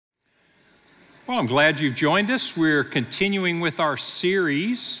Well, I'm glad you've joined us. We're continuing with our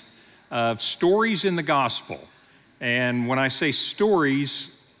series of stories in the gospel. And when I say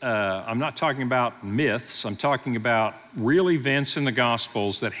stories, I'm not talking about myths. I'm talking about real events in the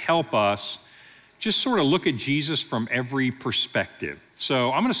gospels that help us just sort of look at Jesus from every perspective.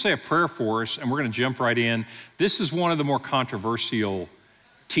 So I'm going to say a prayer for us, and we're going to jump right in. This is one of the more controversial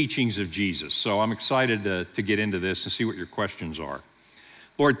teachings of Jesus. So I'm excited to get into this and see what your questions are.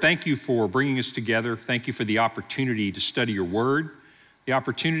 Lord, thank you for bringing us together. Thank you for the opportunity to study your word, the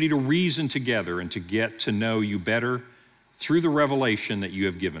opportunity to reason together and to get to know you better through the revelation that you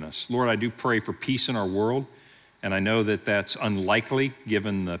have given us. Lord, I do pray for peace in our world, and I know that that's unlikely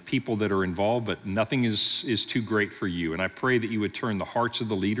given the people that are involved, but nothing is too great for you. And I pray that you would turn the hearts of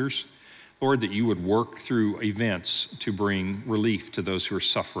the leaders, Lord, that you would work through events to bring relief to those who are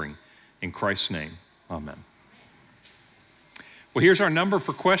suffering. In Christ's name, amen. Well, here's our number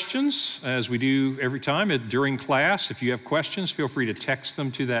for questions, as we do every time during class. If you have questions, feel free to text them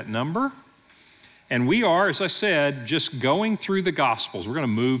to that number. And we are, as I said, just going through the Gospels. We're going to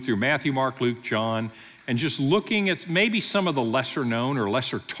move through Matthew, Mark, Luke, John, and just looking at maybe some of the lesser known or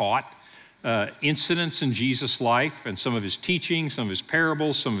lesser taught incidents in Jesus' life and some of his teaching, some of his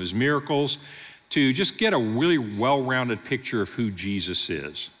parables, some of his miracles, to just get a really well-rounded picture of who Jesus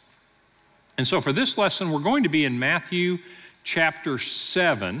is. And so for this lesson, we're going to be in Matthew chapter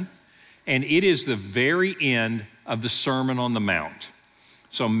 7, and it is the very end of the Sermon on the Mount.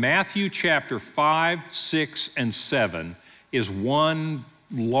 So Matthew chapter 5, 6, and 7 is one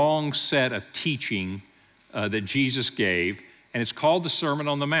long set of teaching that Jesus gave, and it's called the Sermon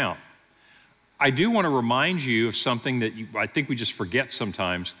on the Mount. I do want to remind you of something that I think we just forget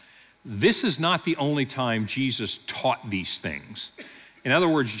sometimes. This is not the only time Jesus taught these things. In other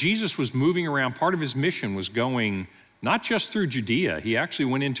words, Jesus was moving around. Part of his mission was going not just through Judea. He actually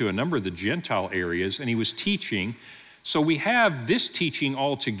went into a number of the Gentile areas and he was teaching. So we have this teaching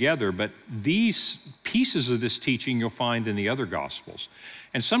all together, but these pieces of this teaching you'll find in the other Gospels.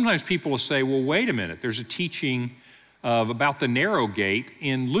 And sometimes people will say, well, wait a minute, there's a teaching about the narrow gate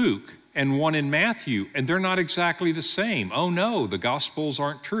in Luke and one in Matthew, and they're not exactly the same. Oh no, the Gospels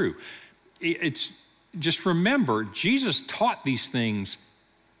aren't true. It's just remember, Jesus taught these things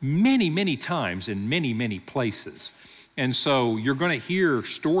many, many times in many, many places. And so you're going to hear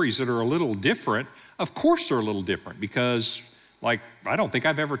stories that are a little different. Of course they're a little different because, like, I don't think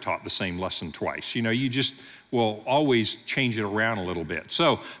I've ever taught the same lesson twice. You know, you just will always change it around a little bit.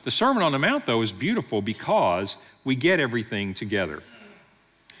 So the Sermon on the Mount, though, is beautiful because we get everything together.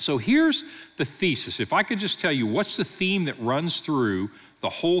 So here's the thesis. If I could just tell you what's the theme that runs through the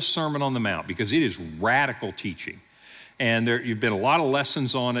whole Sermon on the Mount, because it is radical teaching. And you've been a lot of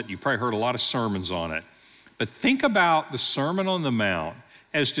lessons on it. You've probably heard a lot of sermons on it. But think about the Sermon on the Mount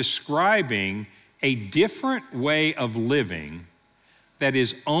as describing a different way of living that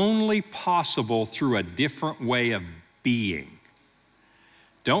is only possible through a different way of being.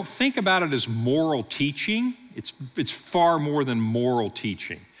 Don't think about it as moral teaching. It's far more than moral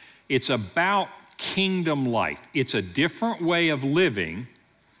teaching. It's about kingdom life. It's a different way of living.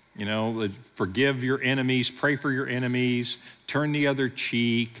 You know, forgive your enemies, pray for your enemies, turn the other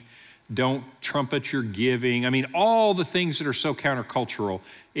cheek, don't trumpet your giving. I mean, all the things that are so countercultural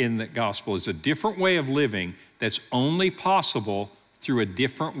in the gospel is a different way of living that's only possible through a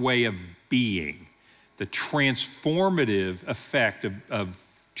different way of being. The transformative effect of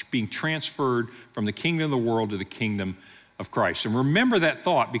being transferred from the kingdom of the world to the kingdom of Christ. And remember that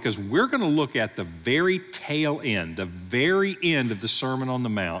thought, because we're going to look at the very tail end, the very end of the Sermon on the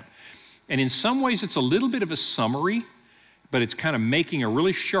Mount. And in some ways, it's a little bit of a summary, but it's kind of making a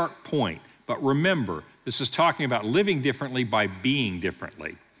really sharp point. But remember, this is talking about living differently by being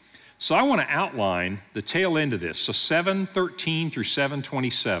differently. So I want to outline the tail end of this. So 7:13 through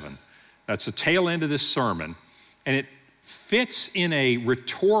 7:27. That's the tail end of this sermon. And it fits in a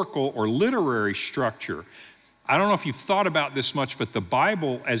rhetorical or literary structure. I don't know if you've thought about this much, but the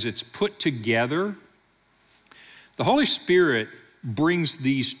Bible, as it's put together, the Holy Spirit brings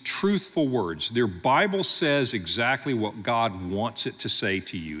these truthful words. Their Bible says exactly what God wants it to say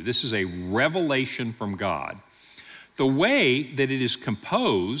to you. This is a revelation from God. The way that it is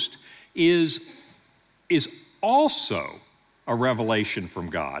composed is also a revelation from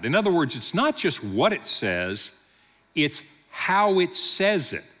God. In other words, it's not just what it says, it's how it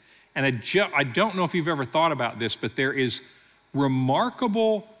says it. And I don't know if you've ever thought about this, but there is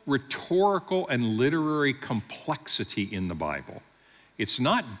remarkable rhetorical and literary complexity in the Bible. It's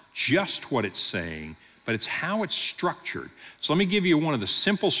not just what it's saying, but it's how it's structured. So let me give you one of the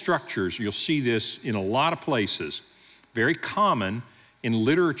simple structures. You'll see this in a lot of places. Very common in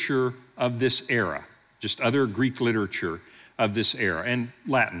literature of this era, just other Greek literature of this era, and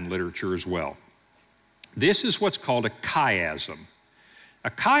Latin literature as well. This is what's called a chiasm. A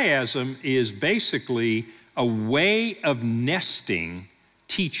chiasm is basically a way of nesting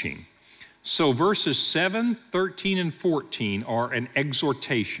teaching. So verses 7, 13, and 14 are an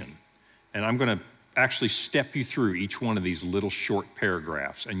exhortation. And I'm going to actually step you through each one of these little short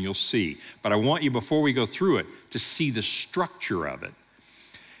paragraphs, and you'll see. But I want you, before we go through it, to see the structure of it.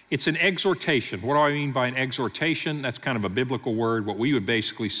 It's an exhortation. What do I mean by an exhortation? That's kind of a biblical word. What we would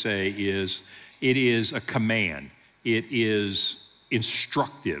basically say is it is a command. It is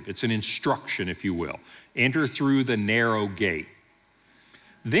instructive. It's an instruction, if you will. Enter through the narrow gate.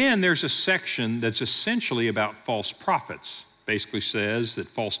 Then there's a section that's essentially about false prophets. Basically says that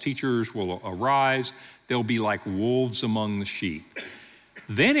false teachers will arise. They'll be like wolves among the sheep.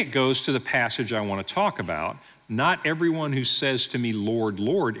 Then it goes to the passage I want to talk about. Not everyone who says to me, Lord,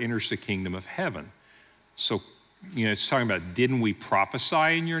 Lord, enters the kingdom of heaven. So, it's talking about, didn't we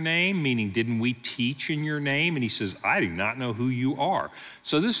prophesy in your name? Meaning, didn't we teach in your name? And he says, I do not know who you are.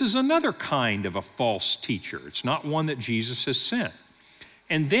 So this is another kind of a false teacher. It's not one that Jesus has sent.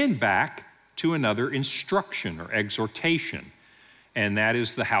 And then back to another instruction or exhortation, and that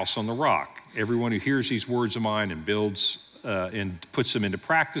is the house on the rock. Everyone who hears these words of mine and builds and puts them into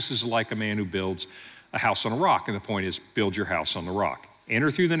practice is like a man who builds a house on a rock. And the point is, build your house on the rock.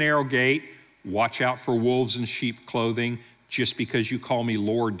 Enter through the narrow gate. Watch out for wolves in sheep clothing. Just because you call me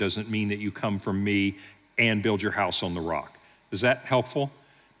Lord doesn't mean that you come from me, and build your house on the rock. Is that helpful?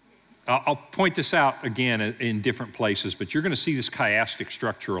 I'll point this out again in different places, but you're going to see this chiastic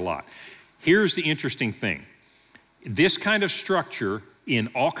structure a lot. Here's the interesting thing. This kind of structure in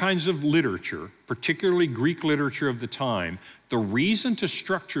all kinds of literature, particularly Greek literature of the time, the reason to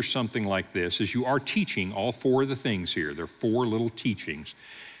structure something like this is you are teaching all four of the things here. They're four little teachings,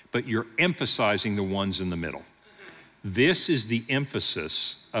 but you're emphasizing the ones in the middle. This is the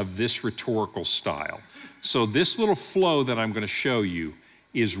emphasis of this rhetorical style. So this little flow that I'm going to show you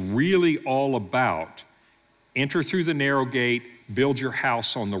is really all about enter through the narrow gate, build your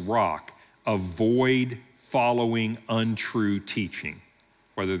house on the rock, avoid following untrue teaching,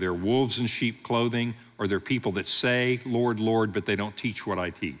 whether they're wolves in sheep clothing or they're people that say, Lord, Lord, but they don't teach what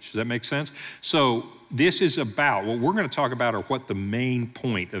I teach. Does that make sense? So this is about, what we're going to talk about are what the main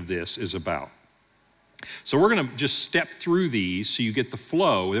point of this is about. So we're going to just step through these so you get the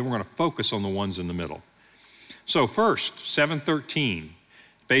flow, then we're going to focus on the ones in the middle. So first, 7:13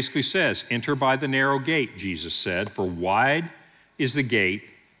 basically says, enter by the narrow gate, Jesus said, for wide is the gate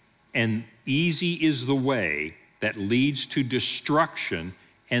and easy is the way that leads to destruction,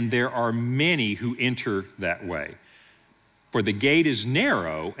 and there are many who enter that way. For the gate is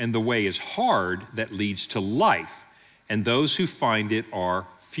narrow and the way is hard that leads to life, and those who find it are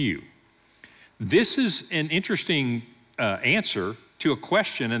few. This is an interesting answer to a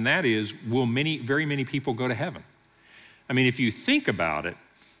question, and that is, will very many people go to heaven? I mean, if you think about it,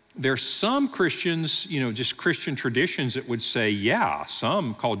 there's some Christians, just Christian traditions that would say, yeah,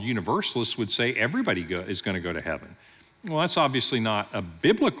 some called universalists would say everybody is going to go to heaven. Well, that's obviously not a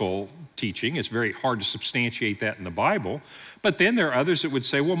biblical teaching. It's very hard to substantiate that in the Bible. But then there are others that would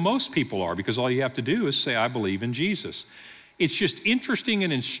say, well, most people are, because all you have to do is say, I believe in Jesus. It's just interesting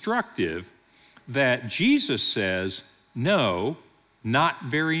and instructive that Jesus says, no, not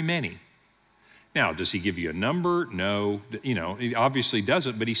very many. Now, does he give you a number? No, he obviously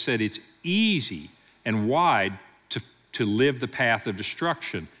doesn't, but he said it's easy and wide to live the path of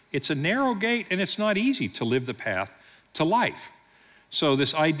destruction. It's a narrow gate, and it's not easy to live the path to life. So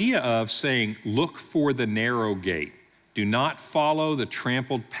this idea of saying, look for the narrow gate. Do not follow the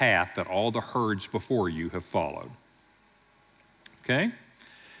trampled path that all the herds before you have followed. Okay?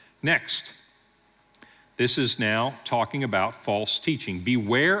 Next, this is now talking about false teaching.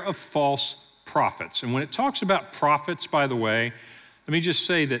 Beware of false prophets. And when it talks about prophets, by the way, let me just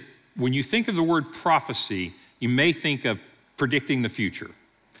say that when you think of the word prophecy, you may think of predicting the future.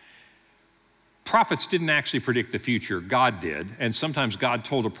 Prophets didn't actually predict the future, God did. And sometimes God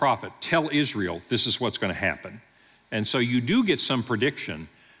told a prophet, tell Israel this is what's going to happen. And so you do get some prediction,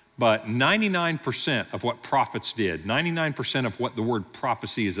 but 99% of what prophets did, 99% of what the word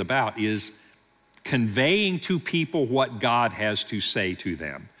prophecy is about is conveying to people what God has to say to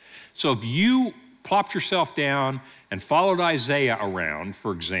them. So if you plopped yourself down and followed Isaiah around,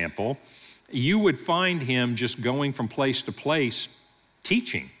 for example, you would find him just going from place to place,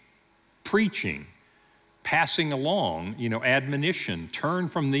 teaching, preaching, passing along, admonition, turn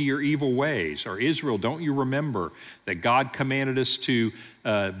from your evil ways. Or Israel, don't you remember that God commanded us to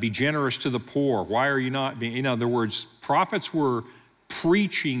be generous to the poor? Why are you not being, in other words, prophets were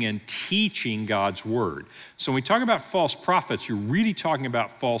preaching and teaching God's word. So when we talk about false prophets, you're really talking about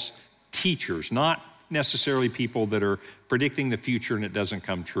false teachers, not necessarily people that are predicting the future and it doesn't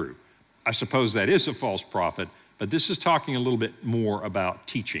come true. I suppose that is a false prophet, but this is talking a little bit more about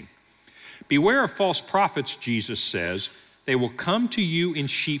teaching. Beware of false prophets, Jesus says. They will come to you in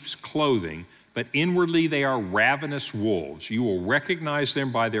sheep's clothing, but inwardly they are ravenous wolves. You will recognize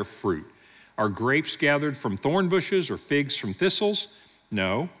them by their fruit. Are grapes gathered from thorn bushes or figs from thistles?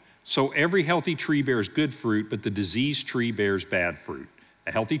 No. So every healthy tree bears good fruit, but the diseased tree bears bad fruit.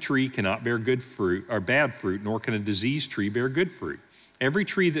 A healthy tree cannot bear good fruit or bad fruit, nor can a diseased tree bear good fruit. Every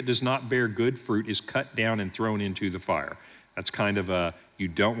tree that does not bear good fruit is cut down and thrown into the fire. That's kind of you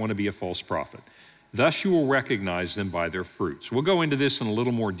don't want to be a false prophet. Thus you will recognize them by their fruits. We'll go into this in a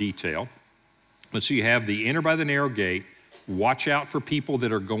little more detail. But so you have the enter by the narrow gate. Watch out for people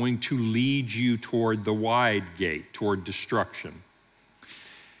that are going to lead you toward the wide gate, toward destruction.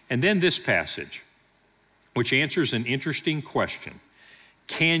 And then this passage, which answers an interesting question.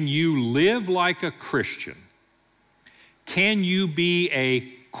 Can you live like a Christian? Can you be a,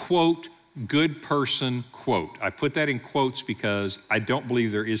 quote, good person, quote? I put that in quotes because I don't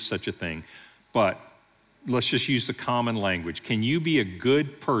believe there is such a thing, but let's just use the common language. Can you be a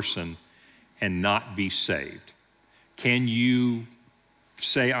good person and not be saved? Can you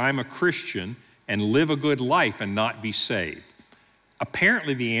say, I'm a Christian and live a good life and not be saved?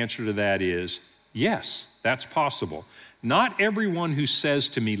 Apparently the answer to that is yes, that's possible. Not everyone who says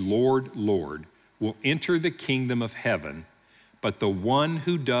to me, Lord, Lord, will enter the kingdom of heaven, but the one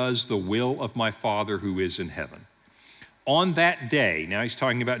who does the will of my Father who is in heaven. On that day, now he's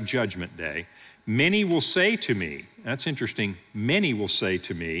talking about Judgment Day, many will say to me, that's interesting, many will say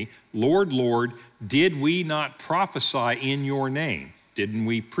to me, Lord, Lord, did we not prophesy in your name? Didn't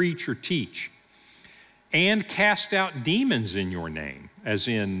we preach or teach? And cast out demons in your name, as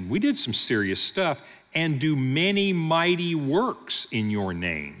in, we did some serious stuff, and do many mighty works in your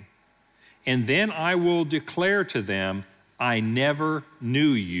name. And then I will declare to them, I never knew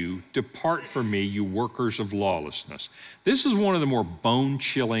you. Depart from me, you workers of lawlessness. This is one of the more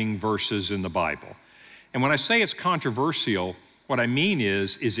bone-chilling verses in the Bible. And when I say it's controversial, what I mean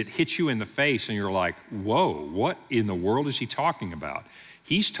is it hits you in the face and you're like, whoa, what in the world is he talking about?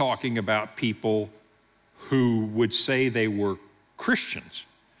 He's talking about people who would say they were Christians.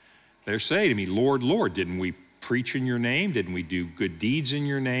 They're saying to me, Lord, Lord, didn't we preach in your name? Didn't we do good deeds in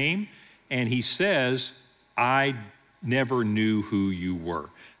your name? And he says, I never knew who you were.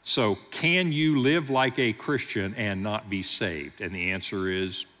 So can you live like a Christian and not be saved? And the answer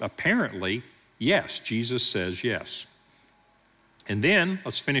is apparently yes. Jesus says yes. And then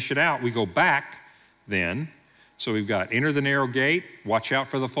let's finish it out. We go back then. So we've got enter the narrow gate, watch out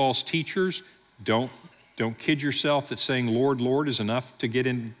for the false teachers. Don't kid yourself that saying Lord, Lord is enough to get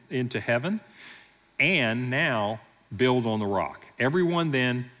into heaven. And now build on the rock. Everyone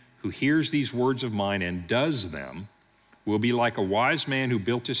then who hears these words of mine and does them will be like a wise man who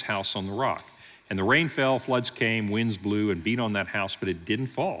built his house on the rock. And the rain fell, floods came, winds blew and beat on that house, but it didn't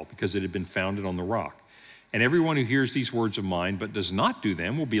fall because it had been founded on the rock. And everyone who hears these words of mine but does not do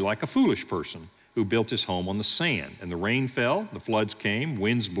them will be like a foolish person who built his home on the sand. And the rain fell, the floods came,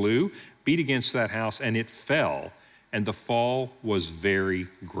 winds blew, beat against that house, and it fell, and the fall was very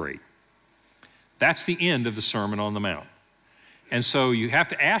great. That's the end of the Sermon on the Mount. And so you have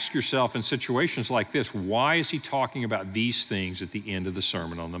to ask yourself in situations like this, why is he talking about these things at the end of the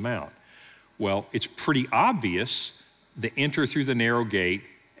Sermon on the Mount? Well, it's pretty obvious to enter through the narrow gate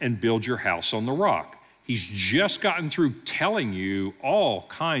and build your house on the rock. He's just gotten through telling you all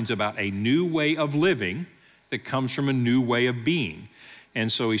kinds about a new way of living that comes from a new way of being.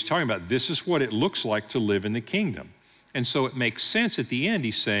 And so he's talking about this is what it looks like to live in the kingdom. And so it makes sense at the end,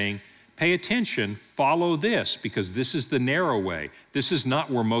 he's saying, pay attention, follow this, because this is the narrow way. This is not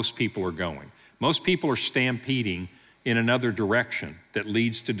where most people are going. Most people are stampeding in another direction that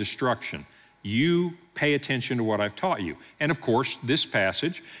leads to destruction. You pay attention to what I've taught you. And of course, this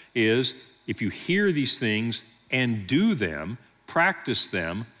passage is, if you hear these things and do them, practice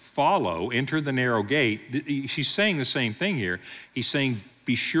them, follow, enter the narrow gate. He's saying the same thing here. He's saying,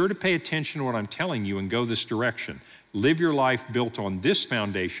 be sure to pay attention to what I'm telling you and go this direction. Live your life built on this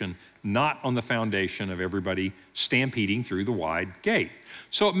foundation, not on the foundation of everybody stampeding through the wide gate.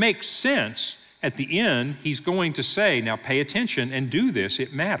 So it makes sense. At the end, he's going to say, now pay attention and do this.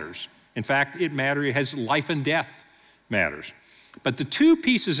 It matters. In fact, it matters. It has life and death matters. But the two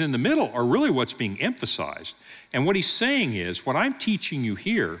pieces in the middle are really what's being emphasized. And what he's saying is, what I'm teaching you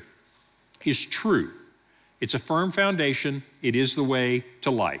here is true. It's a firm foundation. It is the way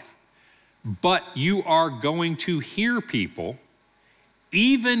to life. But you are going to hear people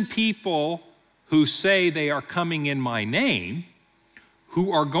even people who say they are coming in my name,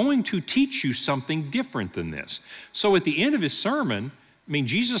 who are going to teach you something different than this. So at the end of his sermon, I mean,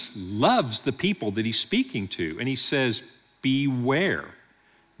 Jesus loves the people that he's speaking to, and he says, beware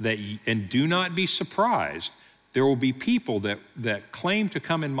and do not be surprised. There will be people that claim to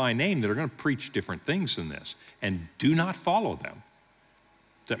come in my name that are going to preach different things than this, and do not follow them.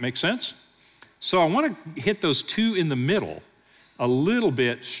 Does that make sense? So I want to hit those two in the middle a little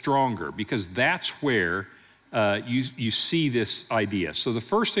bit stronger, because that's where you see this idea. So the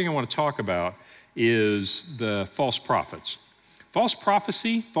first thing I want to talk about is the false prophets. False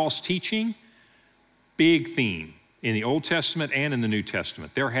prophecy, false teaching, big theme in the Old Testament and in the New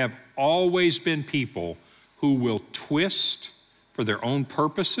Testament. There have always been people who will twist for their own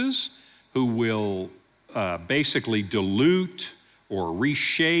purposes, who will basically dilute or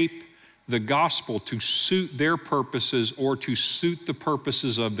reshape the gospel to suit their purposes or to suit the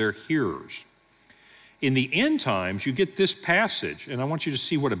purposes of their hearers. In the end times, you get this passage, and I want you to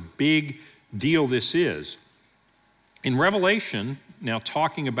see what a big deal this is. In Revelation, now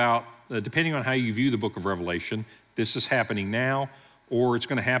talking about, depending on how you view the book of Revelation, this is happening now or it's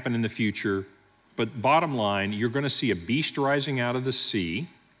going to happen in the future. But bottom line, you're going to see a beast rising out of the sea.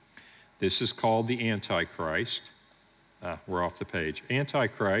 This is called the Antichrist. We're off the page.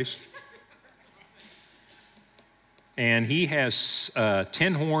 Antichrist. And he has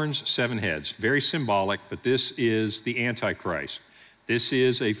 10 horns, 7 heads. Very symbolic, but this is the Antichrist. This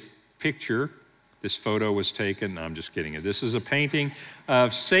is a picture. This photo was taken. No, I'm just kidding. This is a painting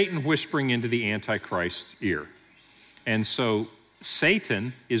of Satan whispering into the Antichrist's ear. And so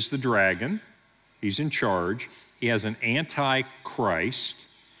Satan is the dragon. He's in charge. He has an Antichrist.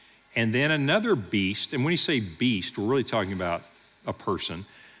 And then another beast. And when you say beast, we're really talking about a person.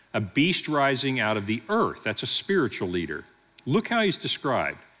 A beast rising out of the earth. That's a spiritual leader. Look how he's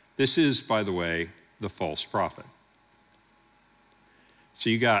described. This is, by the way, the false prophet. So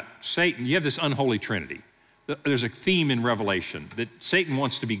you got Satan. You have this unholy trinity. There's a theme in Revelation that Satan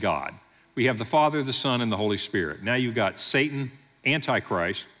wants to be God. We have the Father, the Son, and the Holy Spirit. Now you've got Satan,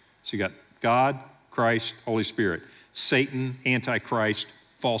 Antichrist. So you got God, Christ, Holy Spirit. Satan, Antichrist,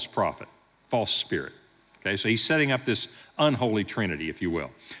 false prophet, false spirit. Okay, so he's setting up this unholy trinity, if you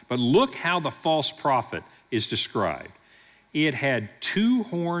will. But look how the false prophet is described. It had 2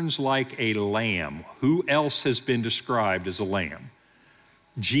 horns like a lamb. Who else has been described as a lamb?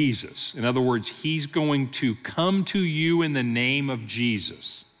 Jesus. In other words, he's going to come to you in the name of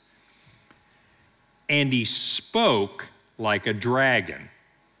Jesus. And he spoke like a dragon.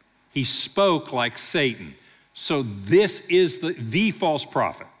 He spoke like Satan. So this is the false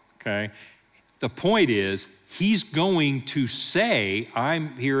prophet, okay? The point is, he's going to say,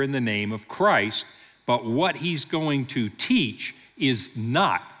 I'm here in the name of Christ, but what he's going to teach is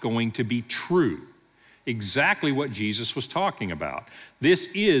not going to be true. Exactly what Jesus was talking about.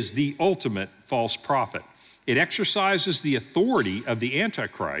 This is the ultimate false prophet. It exercises the authority of the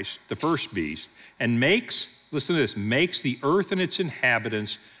Antichrist, the first beast, and makes the earth and its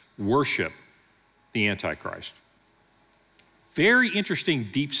inhabitants worship the Antichrist. Very interesting,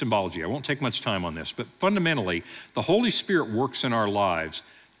 deep symbology. I won't take much time on this, but fundamentally, the Holy Spirit works in our lives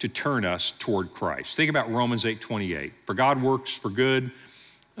to turn us toward Christ. Think about Romans 8:28. For God works for good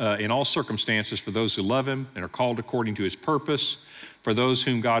in all circumstances for those who love him and are called according to his purpose. For those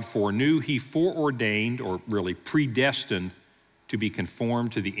whom God foreknew, he foreordained, or really predestined, to be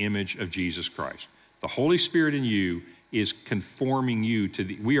conformed to the image of Jesus Christ. The Holy Spirit in you is conforming you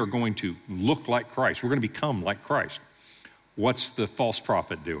we are going to look like Christ. We're going to become like Christ. What's the false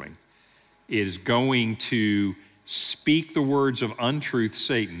prophet doing? It is going to speak the words of untruth,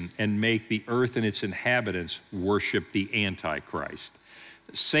 Satan, and make the earth and its inhabitants worship the Antichrist.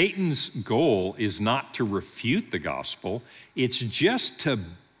 Satan's goal is not to refute the gospel. It's just to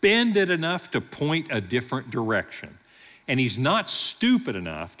bend it enough to point a different direction. And he's not stupid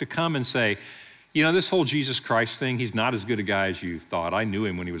enough to come and say, you know, this whole Jesus Christ thing, he's not as good a guy as you thought. I knew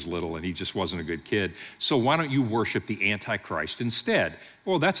him when he was little and he just wasn't a good kid. So why don't you worship the Antichrist instead?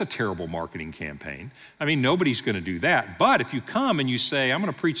 Well, that's a terrible marketing campaign. I mean, nobody's going to do that. But if you come and you say, I'm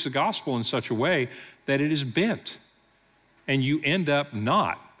going to preach the gospel in such a way that it is bent, and you end up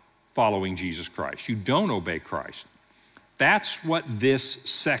not following Jesus Christ, you don't obey Christ. That's what this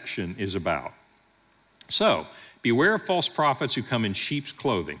section is about. So, beware of false prophets who come in sheep's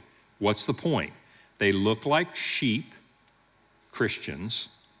clothing. What's the point? They look like sheep,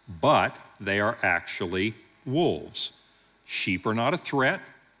 Christians, but they are actually wolves. Sheep are not a threat,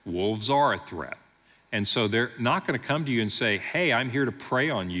 wolves are a threat. And so they're not going to come to you and say, hey, I'm here to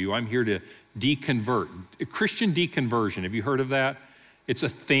pray on you, I'm here to deconvert. Christian deconversion, have you heard of that? It's a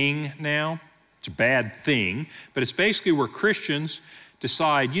thing now. It's a bad thing, but it's basically where Christians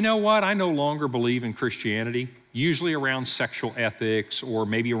decide, you know what, I no longer believe in Christianity, usually around sexual ethics or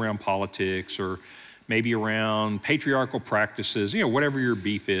maybe around politics or maybe around patriarchal practices, whatever your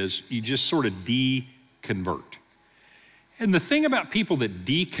beef is, you just sort of deconvert. And the thing about people that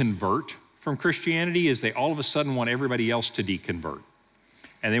deconvert from Christianity is they all of a sudden want everybody else to deconvert.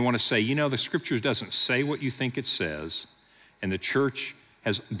 And they want to say, the scriptures doesn't say what you think it says, and the church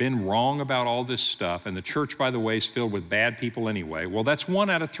has been wrong about all this stuff, and the church, by the way, is filled with bad people anyway. Well, that's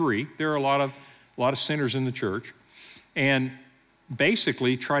 1 out of 3. There are a lot of sinners in the church, and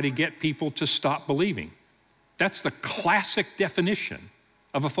basically try to get people to stop believing. That's the classic definition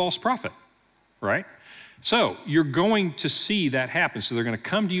of a false prophet, right? So you're going to see that happen. So they're going to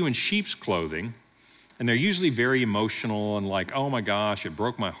come to you in sheep's clothing, and they're usually very emotional and like, oh my gosh, it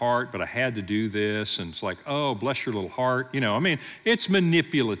broke my heart, but I had to do this. And it's like, oh, bless your little heart. It's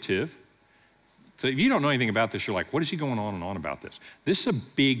manipulative. So if you don't know anything about this, you're like, what is he going on and on about this? This is a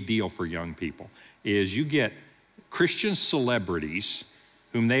big deal for young people, is you get Christian celebrities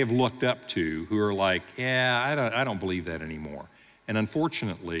whom they have looked up to who are like, yeah, I don't believe that anymore. And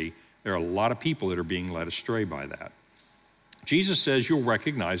unfortunately, there are a lot of people that are being led astray by that. Jesus says you'll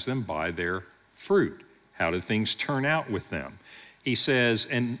recognize them by their fruit. How do things turn out with them? He says,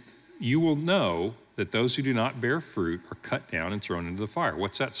 and you will know that those who do not bear fruit are cut down and thrown into the fire.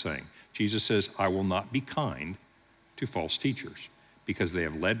 What's that saying? Jesus says, I will not be kind to false teachers because they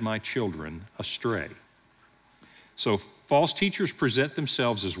have led my children astray. So false teachers present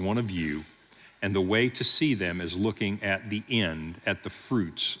themselves as one of you, and the way to see them is looking at the end, at the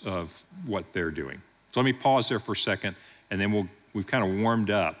fruits of what they're doing. So let me pause there for a second, and then we've kind of warmed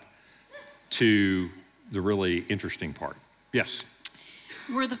up to the really interesting part. Yes?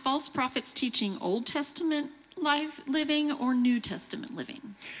 Were the false prophets teaching Old Testament living or New Testament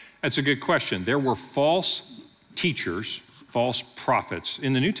living? That's a good question. There were false teachers, false prophets.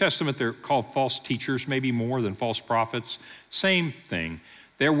 In the New Testament, they're called false teachers, maybe more than false prophets. Same thing.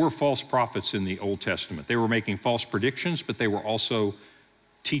 There were false prophets in the Old Testament. They were making false predictions, but they were also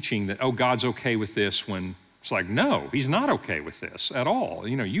teaching that, oh, God's okay with this, when it's like, no, he's not okay with this at all.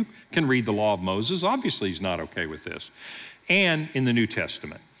 You can read the law of Moses. Obviously, he's not okay with this. And in the New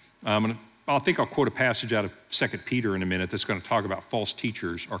Testament, I think I'll quote a passage out of 2 Peter in a minute that's going to talk about false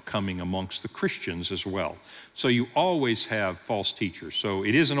teachers are coming amongst the Christians as well. So you always have false teachers. So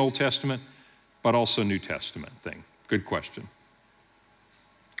it is an Old Testament, but also New Testament thing. Good question.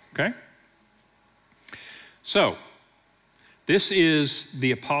 Okay? So this is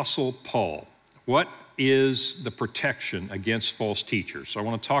the Apostle Paul. What is the protection against false teachers? So I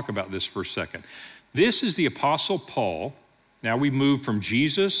want to talk about this for a second. This is the Apostle Paul. Now we've moved from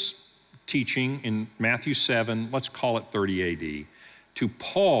Jesus teaching in Matthew 7, let's call it 30 AD, to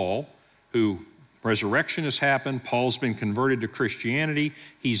Paul, who resurrection has happened. Paul's been converted to Christianity.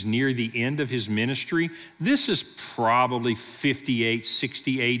 He's near the end of his ministry. This is probably 58,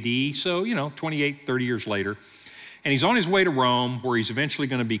 60 AD, so 28, 30 years later. And he's on his way to Rome, where he's eventually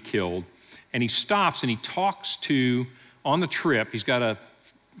going to be killed. And he stops and he talks to, on the trip, he's got a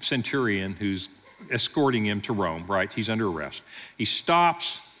centurion who's escorting him to Rome, right? He's under arrest. He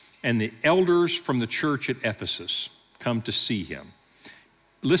stops, and the elders from the church at Ephesus come to see him.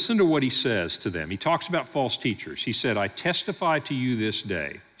 Listen to what he says to them. He talks about false teachers. He said, I testify to you this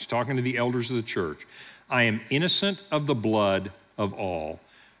day. He's talking to the elders of the church. I am innocent of the blood of all,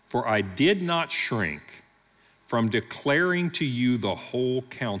 for I did not shrink from declaring to you the whole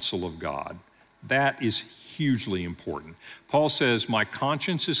counsel of God. That is hugely important. Paul says, my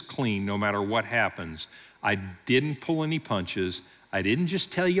conscience is clean no matter what happens. I didn't pull any punches. I didn't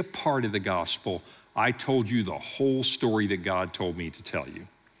just tell you part of the gospel. I told you the whole story that God told me to tell you.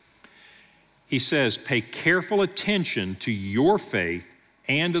 He says, pay careful attention to your faith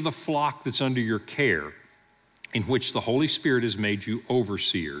and to the flock that's under your care, in which the Holy Spirit has made you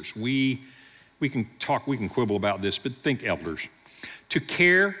overseers. We can quibble about this, but think elders. To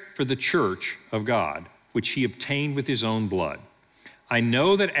care for the church of God, which he obtained with his own blood. I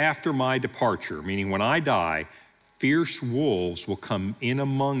know that after my departure, meaning when I die, fierce wolves will come in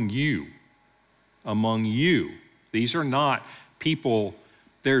among you. Among you. These are not people,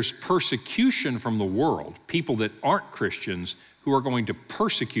 there's persecution from the world, people that aren't Christians who are going to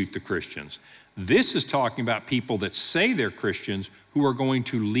persecute the Christians. This is talking about people that say they're Christians who are going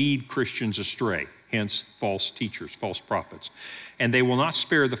to lead Christians astray, hence false teachers, false prophets. And they will not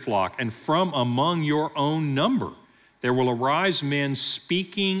spare the flock. And from among your own number, there will arise men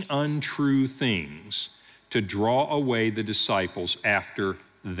speaking untrue things to draw away the disciples after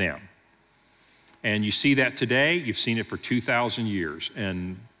them. And you see that today. You've seen it for 2,000 years.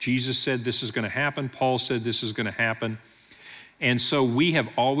 And Jesus said this is going to happen. Paul said this is going to happen. And so we have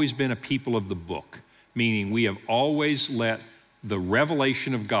always been a people of the book, meaning we have always let the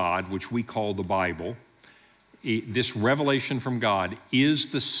revelation of God, which we call the Bible, this revelation from God is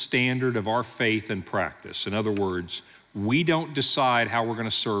the standard of our faith and practice. In other words, we don't decide how we're going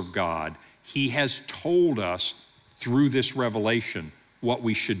to serve God. He has told us through this revelation what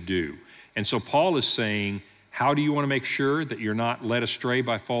we should do. And so Paul is saying, how do you want to make sure that you're not led astray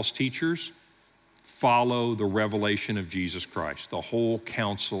by false teachers? Follow the revelation of Jesus Christ, the whole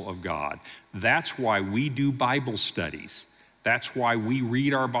counsel of God. That's why we do Bible studies. That's why we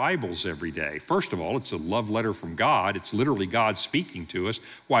read our Bibles every day. First of all, it's a love letter from God. It's literally God speaking to us.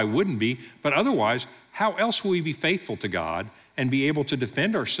 Why wouldn't be? But otherwise, how else will we be faithful to God and be able to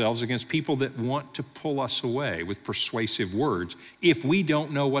defend ourselves against people that want to pull us away with persuasive words if we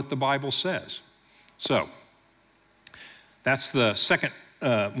don't know what the Bible says? So that's the second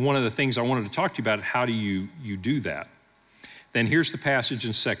one of the things I wanted to talk to you about. How do you do that? Then here's the passage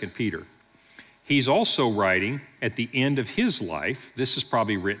in 2 Peter. He's also writing at the end of his life. This is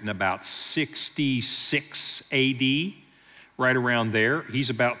probably written about 66 AD, right around there. He's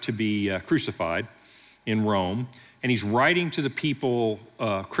about to be crucified in Rome. And he's writing to the people,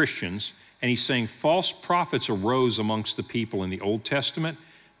 Christians, and he's saying false prophets arose amongst the people in the Old Testament,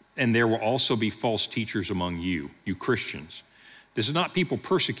 and there will also be false teachers among you, you Christians. This is not people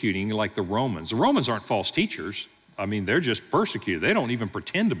persecuting like the Romans. The Romans aren't false teachers. I mean, they're just persecuted. They don't even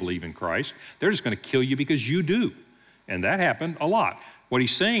pretend to believe in Christ. They're just going to kill you because you do. And that happened a lot. What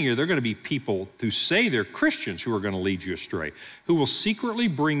he's saying here, they're going to be people who say they're Christians who are going to lead you astray, who will secretly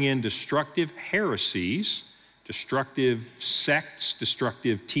bring in destructive heresies, destructive sects,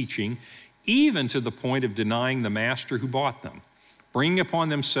 destructive teaching, even to the point of denying the master who bought them, bringing upon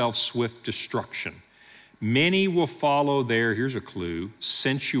themselves swift destruction. Many will follow their, here's a clue,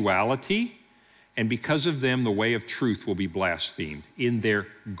 sensuality, and because of them, the way of truth will be blasphemed. In their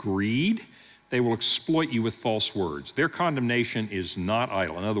greed, they will exploit you with false words. Their condemnation is not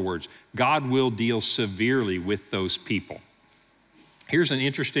idle. In other words, God will deal severely with those people. Here's an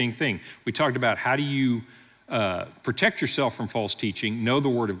interesting thing. We talked about how do you protect yourself from false teaching, know the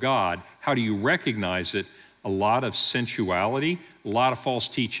Word of God. How do you recognize it? A lot of sensuality, a lot of false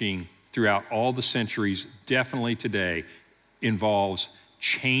teaching throughout all the centuries, definitely today, involves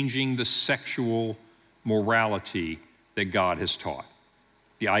changing the sexual morality that God has taught.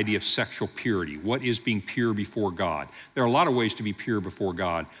 The idea of sexual purity. What is being pure before God? There are a lot of ways to be pure before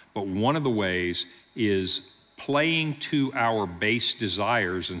God, but one of the ways is playing to our base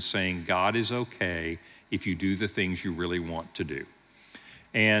desires and saying God is okay if you do the things you really want to do.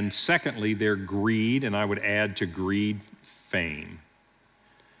 And secondly, their greed, and I would add to greed, fame.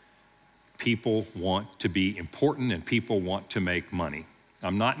 People want to be important and people want to make money.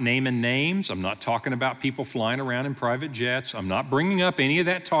 I'm not naming names. I'm not talking about people flying around in private jets. I'm not bringing up any of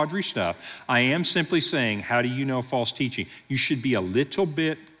that tawdry stuff. I am simply saying, how do you know false teaching? You should be a little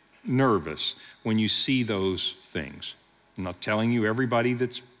bit nervous when you see those things. I'm not telling you everybody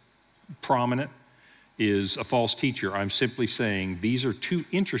that's prominent is a false teacher. I'm simply saying these are two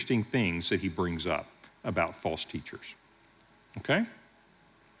interesting things that he brings up about false teachers. Okay?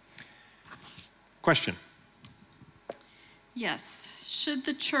 Question? Yes. Should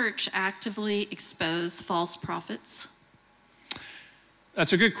the church actively expose false prophets?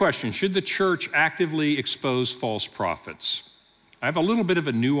 That's a good question. Should the church actively expose false prophets? I have a little bit of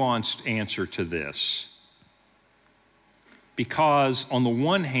a nuanced answer to this. Because on the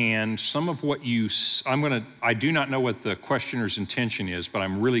one hand, some of what I do not know what the questioner's intention is, but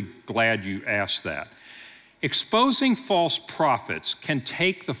I'm really glad you asked that. Exposing false prophets can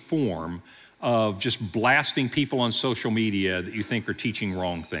take the form of just blasting people on social media that you think are teaching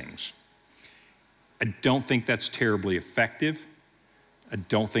wrong things. I don't think that's terribly effective. I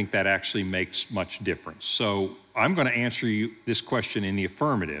don't think that actually makes much difference. So I'm going to answer you this question in the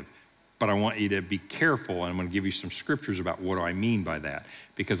affirmative, but I want you to be careful, and I'm going to give you some scriptures about what do I mean by that,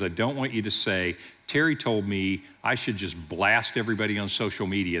 because I don't want you to say, Terry told me I should just blast everybody on social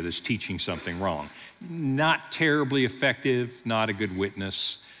media that's teaching something wrong. Not terribly effective, not a good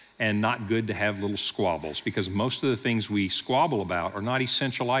witness, and not good to have little squabbles, because most of the things we squabble about are not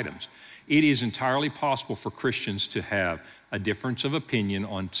essential items. It is entirely possible for Christians to have a difference of opinion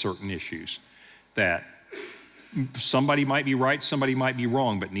on certain issues, that somebody might be right, somebody might be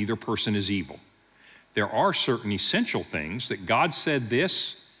wrong, but neither person is evil. There are certain essential things that God said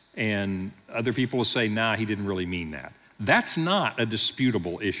this, and other people will say, nah, he didn't really mean that. That's not a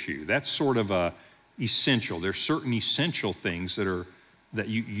disputable issue. That's sort of essential. There's certain essential things that are that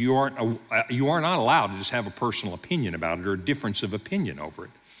you are not allowed to just have a personal opinion about it or a difference of opinion over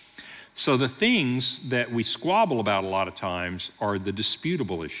it. So the things that we squabble about a lot of times are the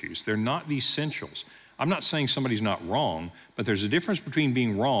disputable issues. They're not the essentials. I'm not saying somebody's not wrong, but there's a difference between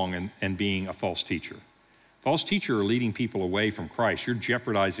being wrong and being a false teacher. False teachers are leading people away from Christ. You're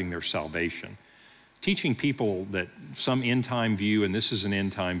jeopardizing their salvation. Teaching people that some end-time view, and this is an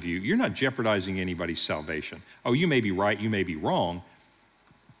end-time view, you're not jeopardizing anybody's salvation. Oh, you may be right, you may be wrong,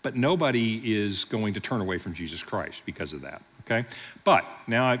 but nobody is going to turn away from Jesus Christ because of that, okay? But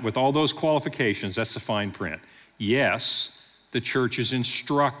now with all those qualifications, that's the fine print. Yes, the church is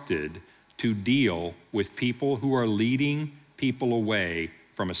instructed to deal with people who are leading people away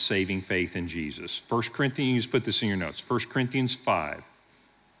from a saving faith in Jesus. 1 Corinthians, put this in your notes, 1 Corinthians 5.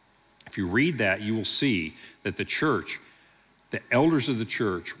 If you read that, you will see that the church, the elders of the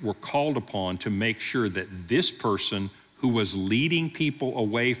church, were called upon to make sure that this person who was leading people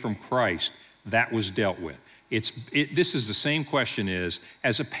away from Christ, that was dealt with. This is the same question is,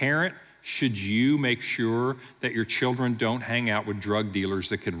 as a parent, should you make sure that your children don't hang out with drug dealers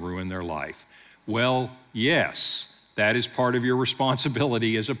that can ruin their life? Well, yes, that is part of your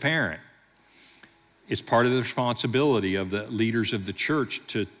responsibility as a parent. It's part of the responsibility of the leaders of the church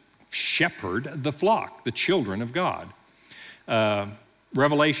to shepherd the flock, the children of God.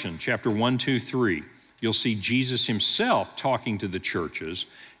 Revelation chapter 1, 2, 3. You'll see Jesus himself talking to the churches.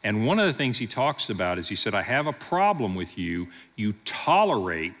 And one of the things he talks about is he said, I have a problem with you. You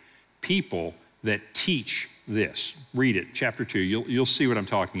tolerate people that teach this. Read it, chapter 2. You'll see what I'm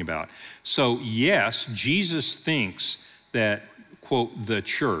talking about. So yes, Jesus thinks that, quote, the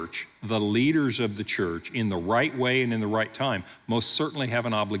church, the leaders of the church, in the right way and in the right time, most certainly have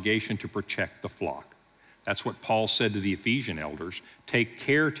an obligation to protect the flock. That's what Paul said to the Ephesian elders. Take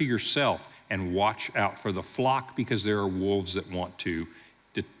care to yourself and watch out for the flock because there are wolves that want to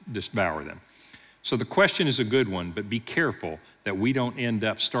devour them. So the question is a good one, but be careful that we don't end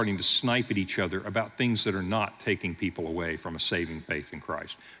up starting to snipe at each other about things that are not taking people away from a saving faith in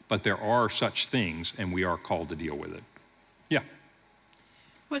Christ. But there are such things, and we are called to deal with it. Yeah.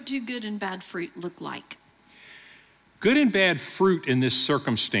 What do good and bad fruit look like? Good and bad fruit in this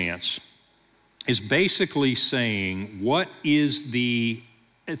circumstance is basically saying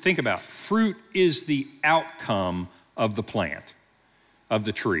think about it. Fruit is the outcome of the plant, of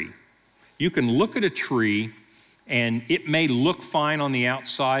the tree. You can look at a tree and it may look fine on the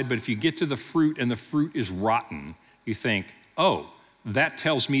outside, but if you get to the fruit and the fruit is rotten, you think, oh, that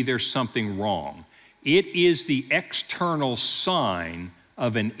tells me there's something wrong. It is the external sign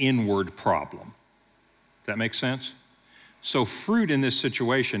of an inward problem. Does that make sense? So fruit in this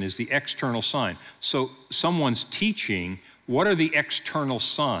situation is the external sign. So someone's teaching, what are the external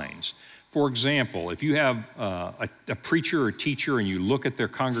signs? For example, if you have a preacher or teacher and you look at their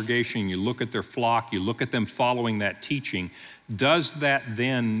congregation, you look at their flock, you look at them following that teaching, does that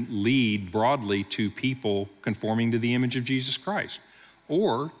then lead broadly to people conforming to the image of Jesus Christ?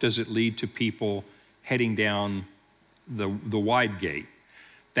 Or does it lead to people heading down the wide gate?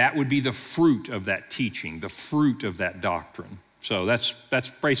 That would be the fruit of that teaching, the fruit of that doctrine. So that's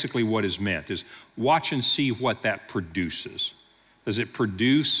basically what is meant, is watch and see what that produces. Does it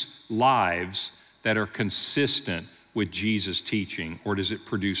produce lives that are consistent with Jesus' teaching, or does it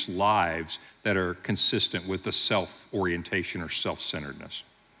produce lives that are consistent with the self-orientation or self-centeredness?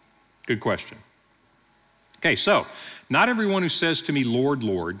 Good question. Okay, so not everyone who says to me, Lord,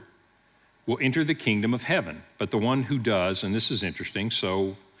 Lord, will enter the kingdom of heaven, but the one who does, and this is interesting,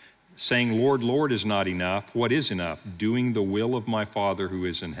 so saying Lord, Lord is not enough. What is enough? Doing the will of my Father who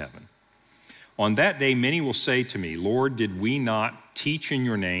is in heaven. On that day, many will say to me, Lord, did we not teach in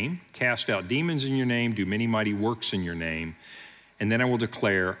your name, cast out demons in your name, do many mighty works in your name? And then I will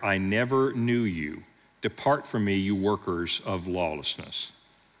declare, I never knew you. Depart from me, you workers of lawlessness.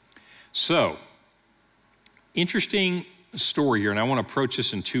 So, interesting story here, and I want to approach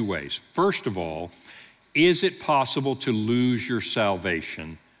this in two ways. First of all, is it possible to lose your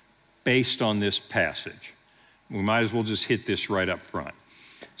salvation based on this passage? We might as well just hit this right up front.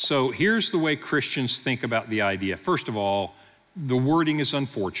 So here's the way Christians think about the idea. First of all, the wording is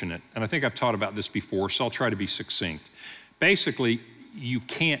unfortunate, and I think I've taught about this before, so I'll try to be succinct. Basically, you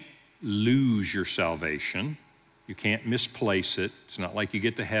can't lose your salvation. You can't misplace it. It's not like you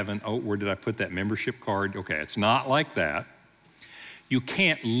get to heaven, oh, where did I put that membership card? Okay, it's not like that. You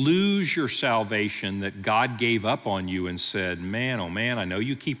can't lose your salvation that God gave up on you and said, man, oh man, I know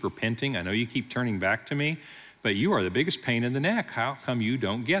you keep repenting. I know you keep turning back to me, but you are the biggest pain in the neck. How come you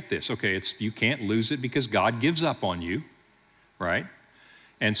don't get this? Okay, you can't lose it because God gives up on you, right?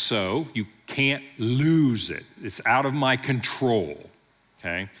 And so you can't lose it. It's out of my control.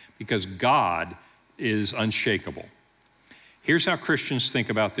 okay? Because God is unshakable. Here's how Christians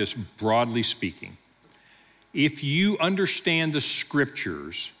think about this, broadly speaking. If you understand the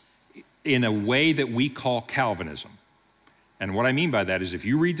scriptures in a way that we call Calvinism, and what I mean by that is if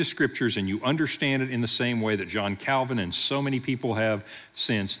you read the scriptures and you understand it in the same way that John Calvin and so many people have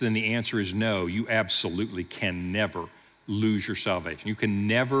since, then the answer is no, you absolutely can never lose your salvation. You can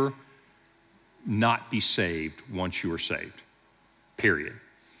never not be saved once you are saved, period.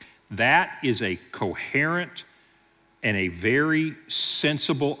 That is a coherent and a very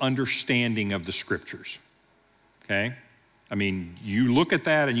sensible understanding of the scriptures, okay? I mean, you look at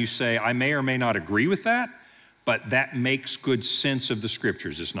that and you say, I may or may not agree with that, but that makes good sense of the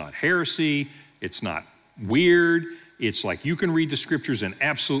scriptures. It's not heresy, it's not weird, it's like you can read the scriptures and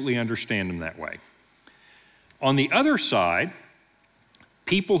absolutely understand them that way. On the other side,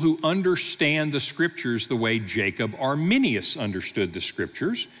 people who understand the scriptures the way Jacob Arminius understood the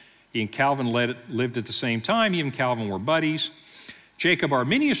scriptures, he and Calvin lived at the same time, he and Calvin were buddies. Jacob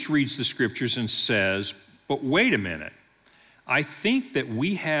Arminius reads the scriptures and says, but wait a minute, I think that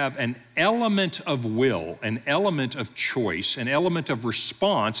we have an element of will, an element of choice, an element of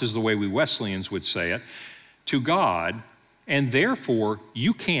response, is the way we Wesleyans would say it, to God, and therefore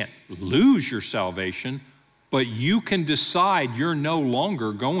you can't lose your salvation, but you can decide you're no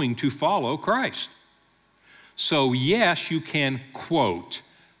longer going to follow Christ. So yes, you can, quote,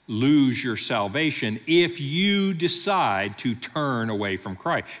 lose your salvation if you decide to turn away from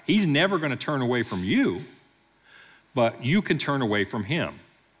Christ. He's never going to turn away from you, but you can turn away from him.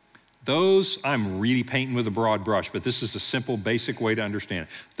 Those, I'm really painting with a broad brush, but this is a simple, basic way to understand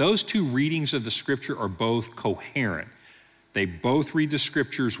it. Those two readings of the scripture are both coherent. They both read the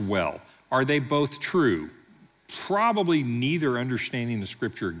scriptures well. Are they both true? Probably neither understanding the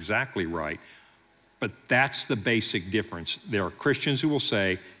scripture exactly right, but that's the basic difference. There are Christians who will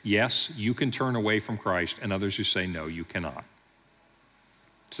say, yes, you can turn away from Christ, and others who say, no, you cannot.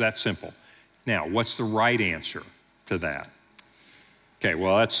 It's that simple. Now, what's the right answer to that? Okay,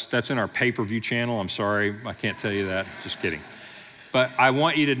 well, that's in our pay-per-view channel. I'm sorry, I can't tell you that. Just kidding. But I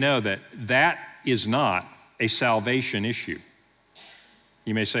want you to know that that is not a salvation issue.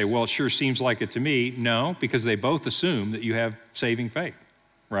 You may say, well, it sure seems like it to me. No, because they both assume that you have saving faith,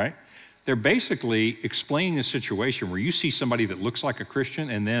 right? They're basically explaining the situation where you see somebody that looks like a Christian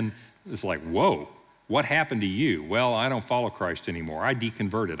and then it's like, whoa, what happened to you? Well, I don't follow Christ anymore. I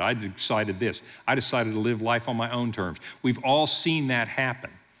deconverted. I decided this. I decided to live life on my own terms. We've all seen that happen.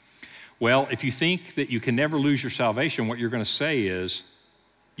 Well, if you think that you can never lose your salvation, what you're going to say is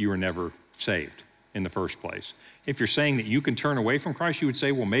you were never saved in the first place. If you're saying that you can turn away from Christ, you would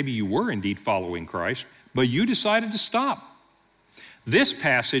say, well, maybe you were indeed following Christ, but you decided to stop. This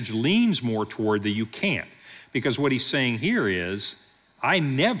passage leans more toward the you can't, because what he's saying here is, I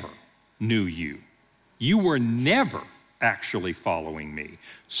never knew you. You were never actually following me.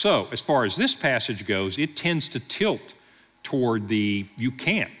 So as far as this passage goes, it tends to tilt toward the you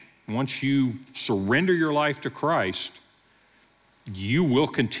can't. Once you surrender your life to Christ, you will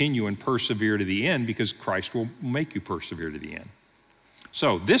continue and persevere to the end because Christ will make you persevere to the end.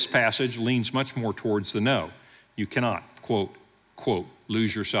 So this passage leans much more towards the no. You cannot, quote,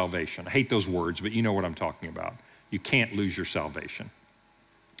 lose your salvation. I hate those words, but you know what I'm talking about. You can't lose your salvation.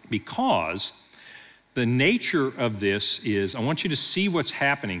 Because the nature of this is, I want you to see what's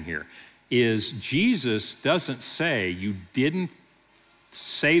happening here, is Jesus doesn't say you didn't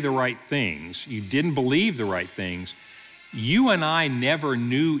say the right things, you didn't believe the right things. You and I never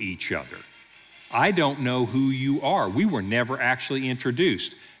knew each other. I don't know who you are. We were never actually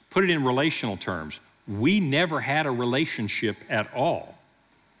introduced. Put it in relational terms. We never had a relationship at all,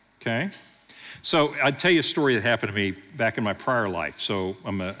 okay? So I'll tell you a story that happened to me back in my prior life. So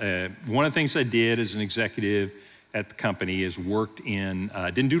one of the things I did as an executive at the company is worked in,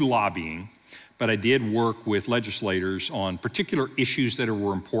 didn't do lobbying, but I did work with legislators on particular issues that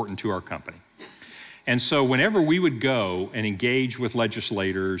were important to our company. And so whenever we would go and engage with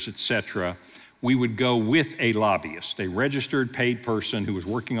legislators, et cetera, we would go with a lobbyist, a registered paid person who was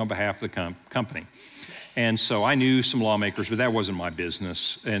working on behalf of the company. And so I knew some lawmakers, but that wasn't my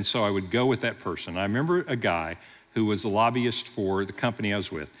business. And so I would go with that person. I remember a guy who was a lobbyist for the company I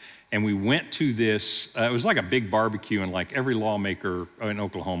was with. And we went to this, it was like a big barbecue, and like every lawmaker in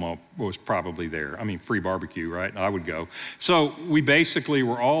Oklahoma was probably there. I mean, free barbecue, right? I would go. So we basically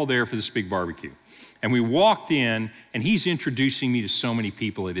were all there for this big barbecue. And we walked in, and he's introducing me to so many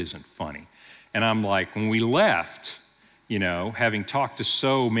people, it isn't funny. And I'm like, when we left, you know, having talked to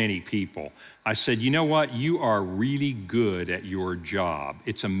so many people, I said, you know what? You are really good at your job.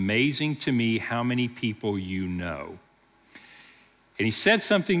 It's amazing to me how many people you know. And he said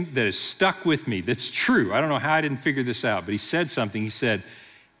something that has stuck with me that's true. I don't know how I didn't figure this out, but he said something. He said,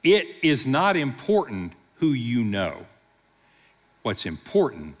 it is not important who you know. What's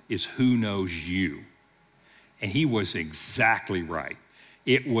important is who knows you. And he was exactly right.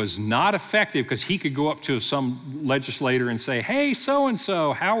 It was not effective because he could go up to some legislator and say, hey,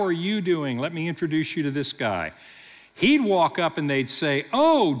 so-and-so, how are you doing? Let me introduce you to this guy. He'd walk up and they'd say,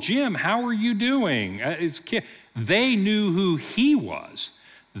 oh, Jim, how are you doing? They knew who he was.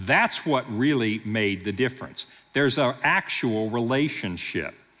 That's what really made the difference. There's an actual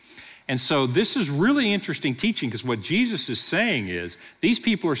relationship. And so this is really interesting teaching because what Jesus is saying is, these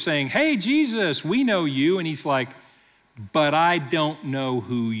people are saying, hey, Jesus, we know you. And he's like, but I don't know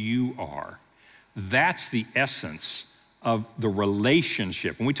who you are. That's the essence of the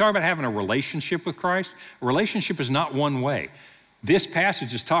relationship. When we talk about having a relationship with Christ, a relationship is not one way. This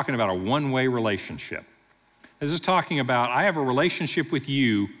passage is talking about a one-way relationship. This is talking about, I have a relationship with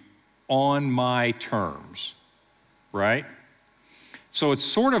you on my terms, right? So it's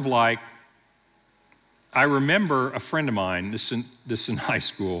sort of like, I remember a friend of mine, this in high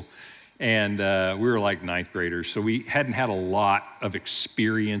school, and we were like ninth graders, so we hadn't had a lot of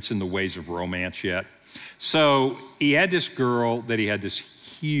experience in the ways of romance yet. So he had this girl that he had this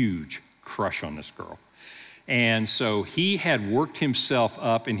huge crush on this girl. And so he had worked himself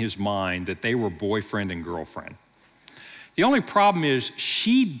up in his mind that they were boyfriend and girlfriend. The only problem is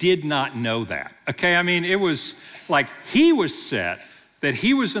she did not know that, okay? I mean, it was like he was set that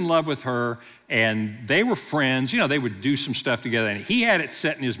he was in love with her and they were friends. You know, they would do some stuff together, and he had it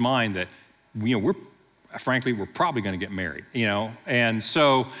set in his mind that, you know, we're probably going to get married, you know? And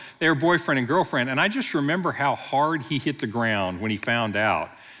so they were boyfriend and girlfriend. And I just remember how hard he hit the ground when he found out,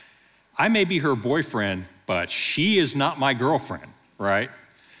 I may be her boyfriend, but she is not my girlfriend, right?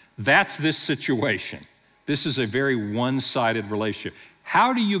 That's this situation. This is a very one-sided relationship.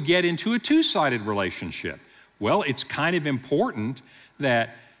 How do you get into a two-sided relationship? Well, it's kind of important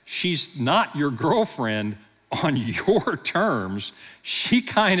that she's not your girlfriend on your terms. She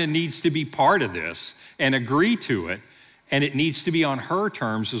kind of needs to be part of this and agree to it, and it needs to be on her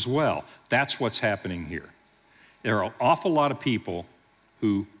terms as well. That's what's happening here. There are an awful lot of people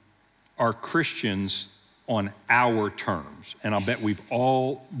who are Christians on our terms, and I'll bet we've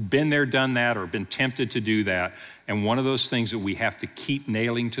all been there, done that, or been tempted to do that, and one of those things that we have to keep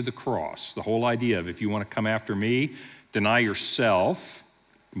nailing to the cross, the whole idea of if you want to come after me, deny yourself,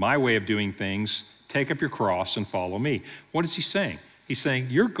 my way of doing things, take up your cross and follow me. What is he saying? He's saying,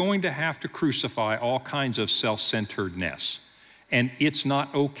 you're going to have to crucify all kinds of self-centeredness. And it's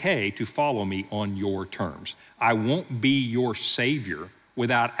not okay to follow me on your terms. I won't be your Savior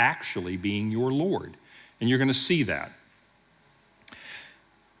without actually being your Lord. And you're going to see that.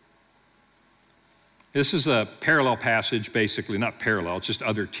 This is a parallel passage, basically, not parallel, it's just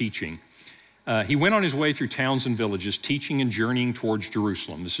other teaching. He went on his way through towns and villages, teaching and journeying towards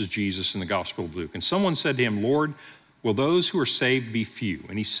Jerusalem. This is Jesus in the Gospel of Luke. And someone said to him, Lord, will those who are saved be few?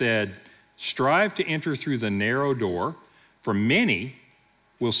 And he said, strive to enter through the narrow door, for many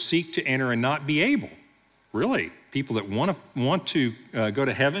will seek to enter and not be able. Really, people that want to go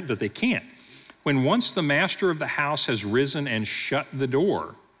to heaven, but they can't. When once the master of the house has risen and shut the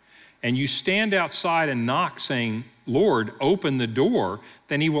door, and you stand outside and knock saying, Lord, open the door,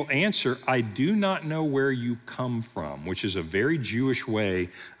 then he will answer, I do not know where you come from, which is a very Jewish way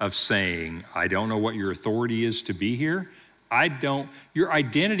of saying, I don't know what your authority is to be here. Your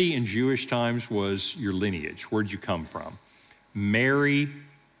identity in Jewish times was your lineage. Where'd you come from? Mary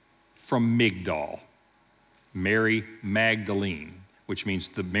from Migdal, Mary Magdalene, which means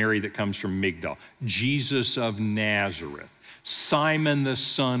the Mary that comes from Migdal, Jesus of Nazareth, Simon the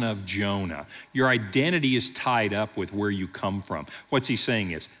son of Jonah. Your identity is tied up with where you come from. What's he saying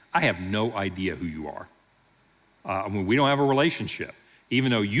is, I have no idea who you are. We don't have a relationship.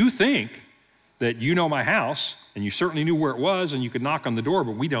 Even though you think that you know my house, and you certainly knew where it was, and you could knock on the door,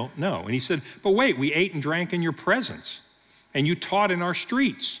 but we don't know. And he said, but wait, we ate and drank in your presence, and you taught in our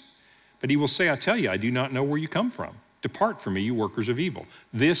streets. But he will say, I tell you, I do not know where you come from. Depart from me, you workers of evil.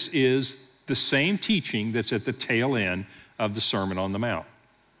 This is the same teaching that's at the tail end of the Sermon on the Mount.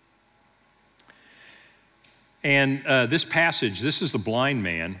 And this passage, this is the blind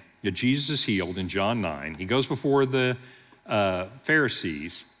man that Jesus is healed in John 9. He goes before the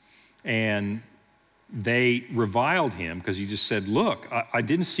Pharisees, and they reviled him because he just said, look, I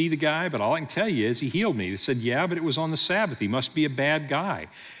didn't see the guy, but all I can tell you is he healed me. They said, yeah, but it was on the Sabbath. He must be a bad guy.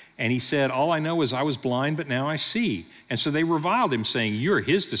 And he said, all I know is I was blind, but now I see. And so they reviled him, saying, you're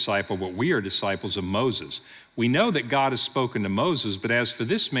his disciple, but we are disciples of Moses. We know that God has spoken to Moses, but as for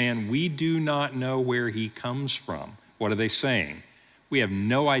this man, we do not know where he comes from. What are they saying? We have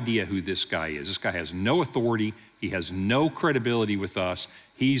no idea who this guy is. This guy has no authority. He has no credibility with us.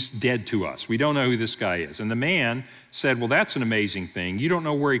 He's dead to us. We don't know who this guy is. And the man said, well, that's an amazing thing. You don't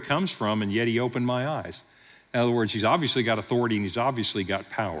know where he comes from, and yet he opened my eyes. In other words, he's obviously got authority and he's obviously got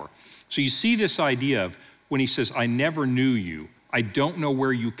power. So you see this idea of when he says, I never knew you, I don't know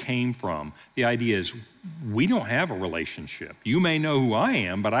where you came from. The idea is we don't have a relationship. You may know who I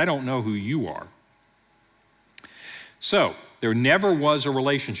am, but I don't know who you are. So there never was a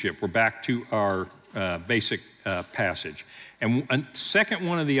relationship. We're back to our basic passage. And a second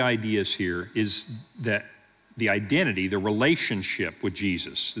one of the ideas here is that the identity, the relationship with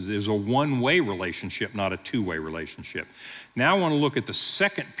Jesus. There's a one-way relationship, not a two-way relationship. Now I want to look at the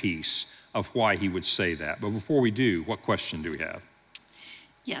second piece of why he would say that. But before we do, what question do we have?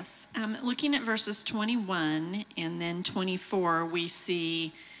 Yes, looking at verses 21 and then 24, we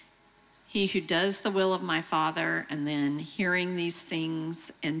see he who does the will of my Father, and then hearing these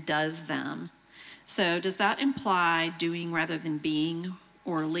things and does them. So does that imply doing rather than being,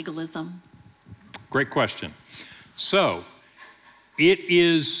 or legalism? Great question. So it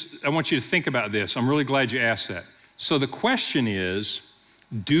is, I want you to think about this. I'm really glad you asked that. So the question is,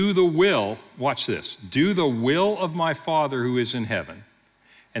 do the will, watch this, do the will of my Father who is in heaven.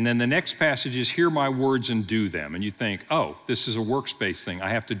 And then the next passage is, hear my words and do them. And you think, oh, this is a works-based thing. I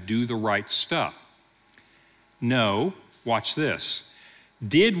have to do the right stuff. No, watch this.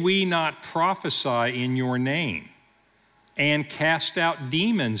 Did we not prophesy in your name and cast out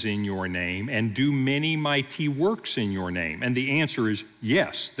demons in your name and do many mighty works in your name? And the answer is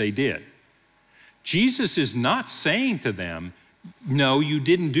yes, they did. Jesus is not saying to them, no, you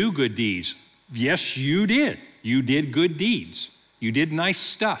didn't do good deeds. Yes, you did. You did good deeds. You did nice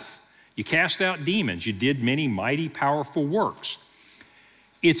stuff. You cast out demons. You did many mighty, powerful works.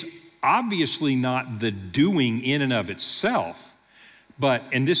 It's obviously not the doing in and of itself, but,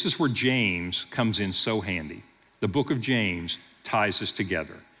 and this is where James comes in so handy. The book of James ties this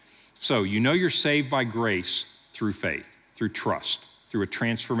together. So you know you're saved by grace through faith, through trust, through a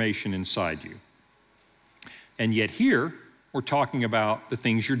transformation inside you. And yet here, we're talking about the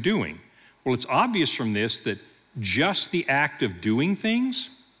things you're doing. Well, it's obvious from this that just the act of doing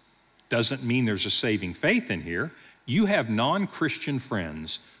things doesn't mean there's a saving faith in here. You have non-Christian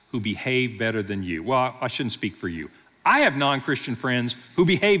friends who behave better than you. Well, I shouldn't speak for you. I have non-Christian friends who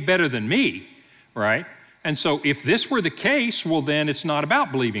behave better than me, right? And so if this were the case, well, then it's not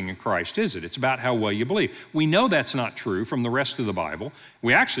about believing in Christ, is it? It's about how well you believe. We know that's not true from the rest of the Bible.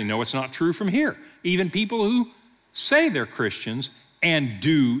 We actually know it's not true from here. Even people who say they're Christians and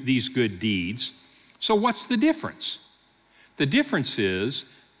do these good deeds. So what's the difference? The difference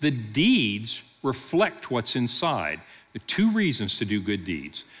is the deeds reflect what's inside. There are two reasons to do good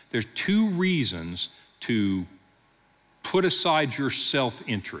deeds. There's two reasons to put aside your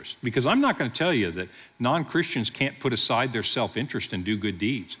self-interest. Because I'm not going to tell you that non-Christians can't put aside their self-interest and do good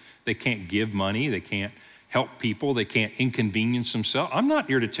deeds. They can't give money, they can't help people, they can't inconvenience themselves. I'm not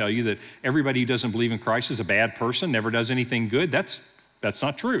here to tell you that everybody who doesn't believe in Christ is a bad person, never does anything good. That's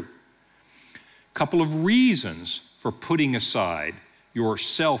not true. Couple of reasons for putting aside your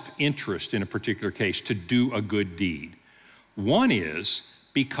self-interest in a particular case to do a good deed. One is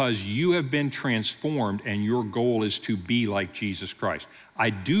because you have been transformed and your goal is to be like Jesus Christ.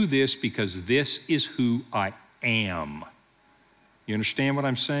 I do this because this is who I am. You understand what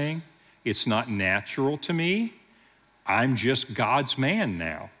I'm saying? It's not natural to me. I'm just God's man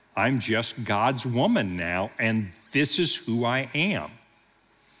now. I'm just God's woman now, and this is who I am.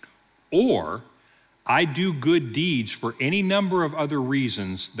 Or I do good deeds for any number of other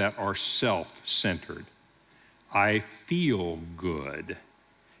reasons that are self-centered. I feel good.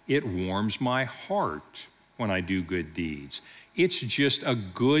 It warms my heart when I do good deeds. It's just a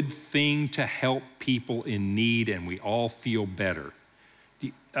good thing to help people in need, and we all feel better.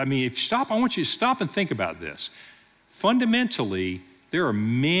 I mean, I want you to stop and think about this. Fundamentally, there are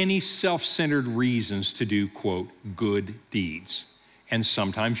many self-centered reasons to do, quote, good deeds. And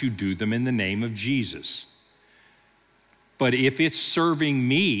sometimes you do them in the name of Jesus. But if it's serving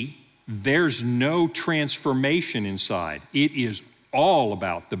me, there's no transformation inside. It is all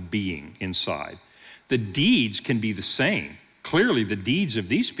about the being inside. The deeds can be the same. Clearly, the deeds of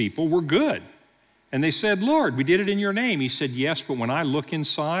these people were good. And they said, Lord, we did it in your name. He said, yes, but when I look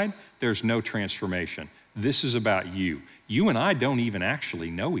inside, there's no transformation. This is about you. You and I don't even actually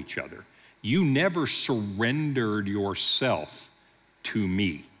know each other. You never surrendered yourself to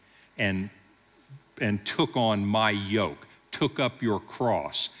me and took on my yoke, took up your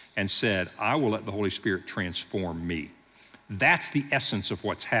cross and said, I will let the Holy Spirit transform me. That's the essence of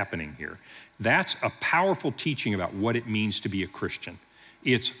what's happening here. That's a powerful teaching about what it means to be a Christian.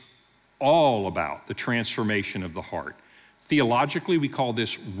 It's all about the transformation of the heart. Theologically, we call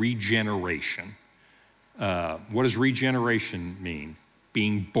this regeneration. What does regeneration mean?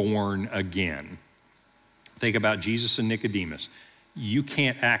 Being born again. Think about Jesus and Nicodemus. You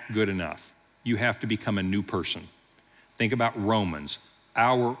can't act good enough. You have to become a new person. Think about Romans.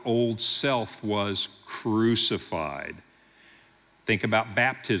 Our old self was crucified. Think about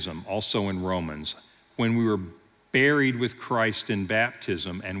baptism, also in Romans. When we were buried with Christ in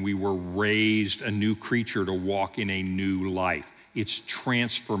baptism and we were raised a new creature to walk in a new life. It's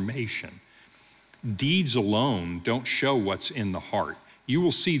transformation. Deeds alone don't show what's in the heart. You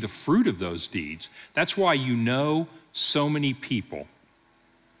will see the fruit of those deeds. That's why you know so many people.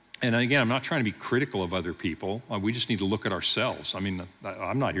 And again, I'm not trying to be critical of other people. We just need to look at ourselves. I mean,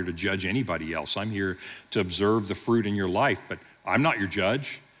 I'm not here to judge anybody else. I'm here to observe the fruit in your life, but I'm not your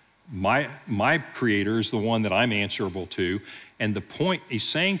judge. My Creator is the one that I'm answerable to. And the point he's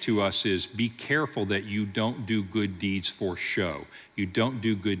saying to us is be careful that you don't do good deeds for show. You don't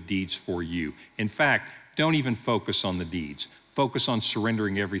do good deeds for you. In fact, don't even focus on the deeds. Focus on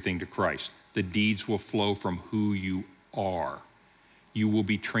surrendering everything to Christ. The deeds will flow from who you are. You will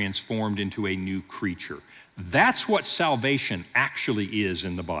be transformed into a new creature. That's what salvation actually is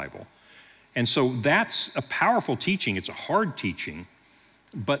in the Bible. And so that's a powerful teaching. It's a hard teaching,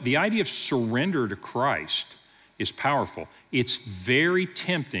 but the idea of surrender to Christ is powerful. It's very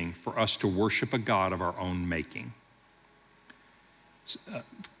tempting for us to worship a God of our own making.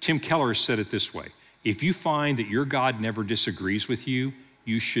 Tim Keller has said it this way: if you find that your God never disagrees with you,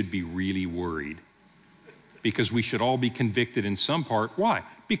 you should be really worried. Because we should all be convicted in some part. Why?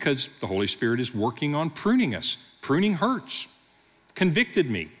 Because the Holy Spirit is working on pruning us. Pruning hurts. Convicted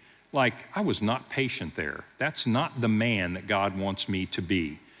me. Like, I was not patient there. That's not the man that God wants me to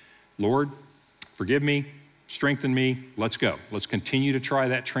be. Lord, forgive me, strengthen me, let's go. Let's continue to try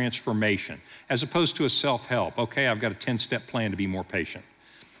that transformation. As opposed to a self-help. Okay, I've got a 10-step plan to be more patient.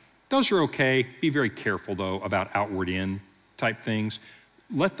 Those are okay. Be very careful, though, about outward in type things.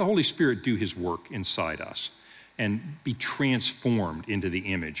 Let the Holy Spirit do his work inside us and be transformed into the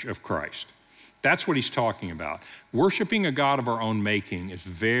image of Christ. That's what he's talking about. Worshiping a God of our own making is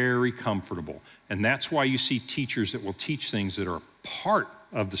very comfortable. And that's why you see teachers that will teach things that are part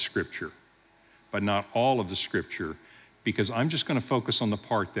of the Scripture, but not all of the Scripture, because I'm just going to focus on the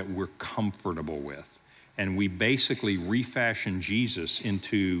part that we're comfortable with. And we basically refashion Jesus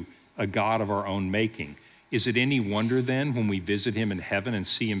into a God of our own making. Is it any wonder then when we visit him in heaven and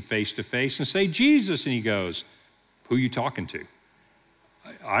see him face to face and say, Jesus, and he goes, who are you talking to?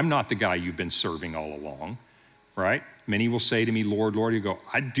 I'm not the guy you've been serving all along, right? Many will say to me, Lord, Lord, you go,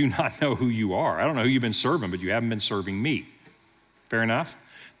 I do not know who you are. I don't know who you've been serving, but you haven't been serving me. Fair enough?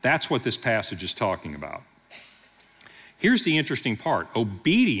 That's what this passage is talking about. Here's the interesting part.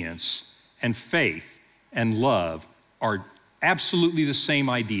 Obedience and faith and love are absolutely the same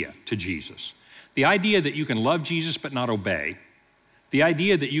idea to Jesus. The idea that you can love Jesus but not obey, the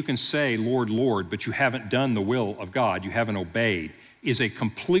idea that you can say, Lord, Lord, but you haven't done the will of God, you haven't obeyed, is a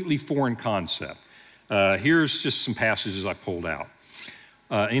completely foreign concept. Here's just some passages I pulled out.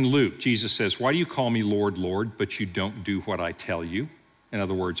 In Luke, Jesus says, why do you call me Lord, Lord, but you don't do what I tell you? In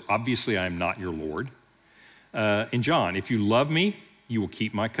other words, obviously I am not your Lord. In John, if you love me, you will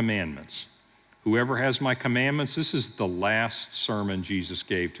keep my commandments. Whoever has my commandments, this is the last sermon Jesus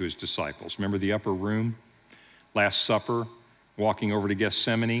gave to his disciples. Remember the upper room? Last Supper, walking over to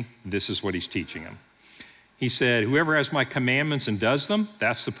Gethsemane, this is what he's teaching them. He said, whoever has my commandments and does them,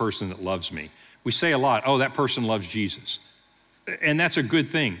 that's the person that loves me. We say a lot, oh, that person loves Jesus. And that's a good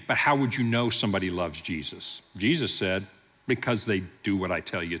thing, but how would you know somebody loves Jesus? Jesus said, because they do what I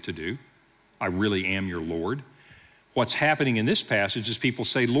tell you to do. I really am your Lord. What's happening in this passage is people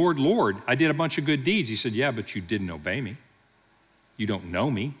say, Lord, Lord, I did a bunch of good deeds. He said, yeah, but you didn't obey me. You don't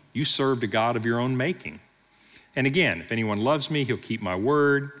know me. You served a God of your own making. And again, if anyone loves me, he'll keep my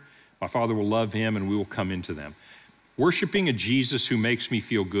word. My Father will love him and we will come into them. Worshiping a Jesus who makes me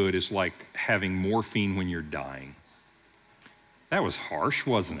feel good is like having morphine when you're dying. That was harsh,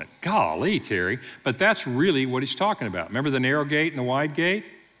 wasn't it? Golly, Terry. But that's really what he's talking about. Remember the narrow gate and the wide gate?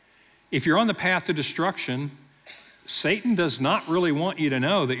 If you're on the path to destruction, Satan does not really want you to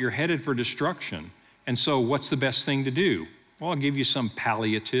know that you're headed for destruction. And so what's the best thing to do? Well, I'll give you some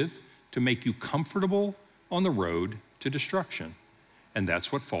palliative to make you comfortable on the road to destruction. And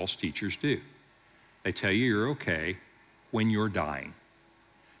that's what false teachers do. They tell you you're okay when you're dying.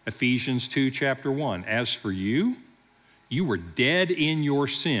 Ephesians 2, chapter 1, as for you, You were dead in your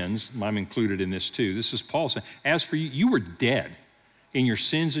sins. I'm included in this too. This is Paul saying, as for you, you were dead in your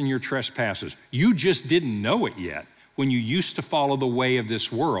sins and your trespasses. You just didn't know it yet when you used to follow the way of this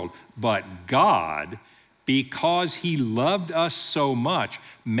world. But God, because he loved us so much,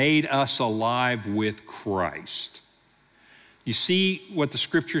 made us alive with Christ. You see what the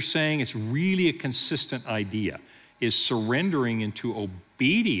scripture's saying? It's really a consistent idea, is surrendering into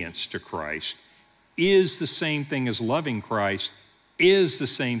obedience to Christ is the same thing as loving Christ, is the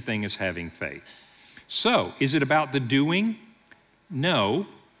same thing as having faith. So, is it about the doing? No,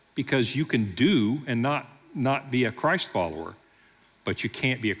 because you can do and not be a Christ follower, but you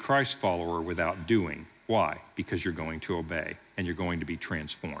can't be a Christ follower without doing. Why? Because you're going to obey and you're going to be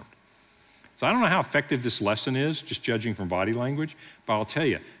transformed. So I don't know how effective this lesson is, just judging from body language, but I'll tell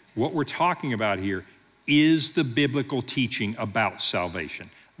you, what we're talking about here is the biblical teaching about salvation.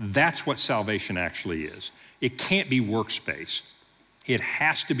 That's what salvation actually is. It can't be works-based. It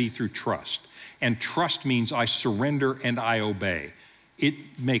has to be through trust. And trust means I surrender and I obey. It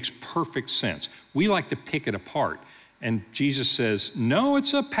makes perfect sense. We like to pick it apart. And Jesus says, no,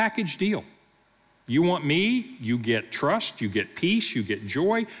 it's a package deal. You want me, you get trust, you get peace, you get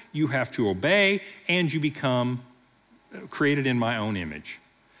joy, you have to obey, and you become created in my own image.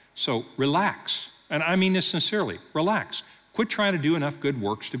 So relax. And I mean this sincerely, relax. Quit trying to do enough good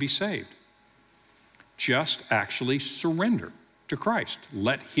works to be saved. Just actually surrender to Christ.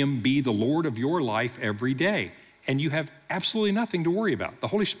 Let him be the Lord of your life every day. And you have absolutely nothing to worry about. The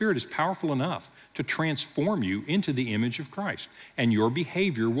Holy Spirit is powerful enough to transform you into the image of Christ. And your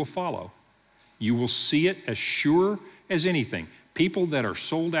behavior will follow. You will see it as sure as anything. People that are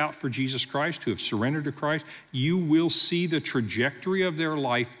sold out for Jesus Christ, who have surrendered to Christ, you will see the trajectory of their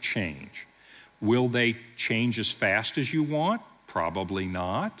life change. Will they change as fast as you want? Probably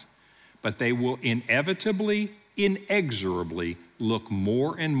not. But they will inevitably, inexorably look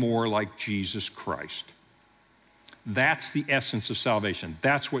more and more like Jesus Christ. That's the essence of salvation.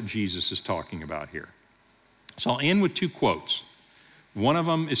 That's what Jesus is talking about here. So I'll end with two quotes. One of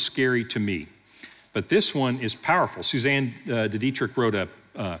them is scary to me, but this one is powerful. Suzanne Dietrich wrote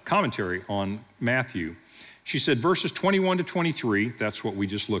a commentary on Matthew. She said, verses 21 to 23, that's what we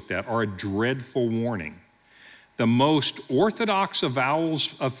just looked at, are a dreadful warning. The most orthodox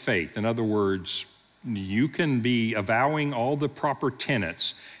avowals of faith, in other words, you can be avowing all the proper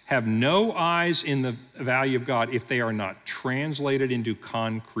tenets, have no eyes in the value of God if they are not translated into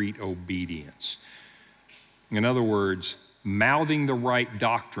concrete obedience. In other words, mouthing the right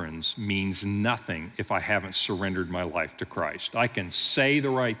doctrines means nothing if I haven't surrendered my life to Christ. I can say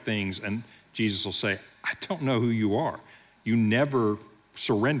the right things and Jesus will say, I don't know who you are. You never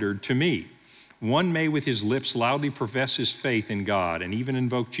surrendered to me. One may with his lips loudly profess his faith in God and even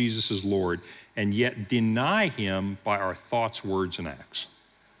invoke Jesus as Lord, and yet deny him by our thoughts, words, and acts.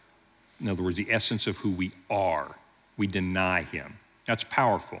 In other words, the essence of who we are. We deny him. That's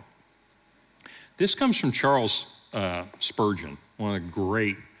powerful. This comes from Charles Spurgeon, one of the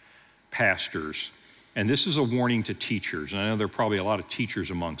great pastors. And this is a warning to teachers. And I know there are probably a lot of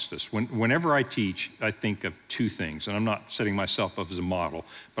teachers amongst us. Whenever I teach, I think of two things. And I'm not setting myself up as a model,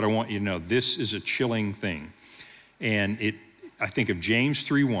 but I want you to know this is a chilling thing. And I think of James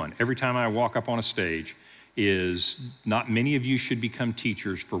 3:1. Every time I walk up on a stage, is not many of you should become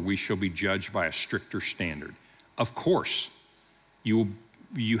teachers, for we shall be judged by a stricter standard. Of course,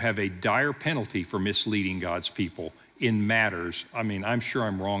 you have a dire penalty for misleading God's people in matters. I mean, I'm sure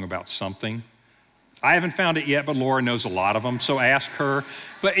I'm wrong about something. I haven't found it yet, but Laura knows a lot of them, so ask her.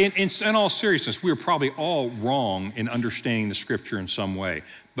 But in all seriousness, we're probably all wrong in understanding the scripture in some way.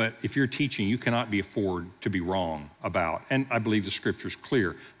 But if you're teaching, you cannot be afforded to be wrong about, and I believe the scripture's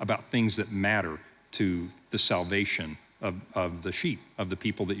clear, about things that matter to the salvation of the sheep, of the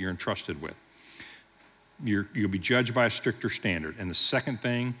people that you're entrusted with. You'll be judged by a stricter standard. And the second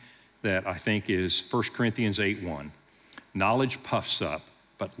thing that I think is 1 Corinthians 8:1. Knowledge puffs up,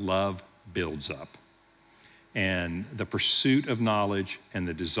 but love builds up. And the pursuit of knowledge and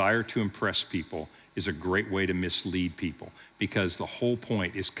the desire to impress people is a great way to mislead people, because the whole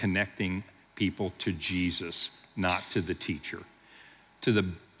point is connecting people to Jesus, not to the teacher.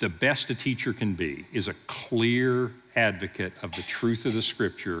 The best a teacher can be is a clear advocate of the truth of the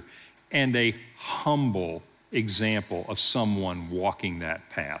scripture and a humble example of someone walking that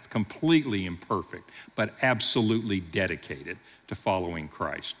path, completely imperfect, but absolutely dedicated to following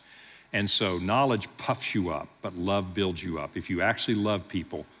Christ. And so knowledge puffs you up, but love builds you up. If you actually love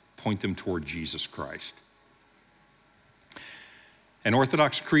people, point them toward Jesus Christ. An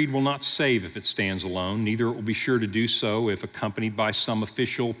Orthodox creed will not save if it stands alone. Neither it will be sure to do so if accompanied by some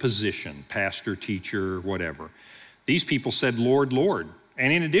official position, pastor, teacher, whatever. These people said, Lord, Lord.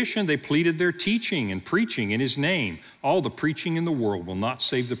 And in addition, they pleaded their teaching and preaching in his name. All the preaching in the world will not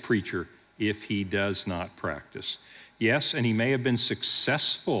save the preacher if he does not practice. Yes, and he may have been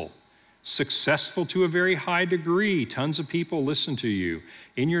successful to a very high degree. Tons of people listen to you.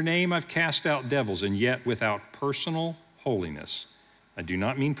 In your name I've cast out devils, and yet without personal holiness. I do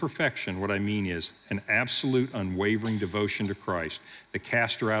not mean perfection. What I mean is an absolute unwavering devotion to Christ. The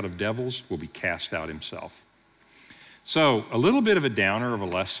caster out of devils will be cast out himself. So a little bit of a downer of a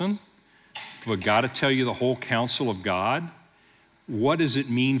lesson, but got to tell you the whole counsel of God. What does it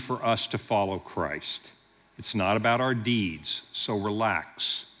mean for us to follow Christ? It's not about our deeds, so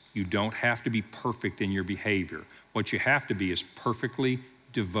relax. You don't have to be perfect in your behavior. What you have to be is perfectly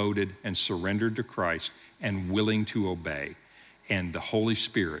devoted and surrendered to Christ and willing to obey. And the Holy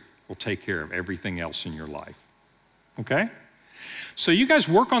Spirit will take care of everything else in your life. Okay? So you guys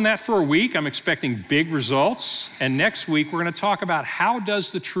work on that for a week. I'm expecting big results. And next week, we're going to talk about how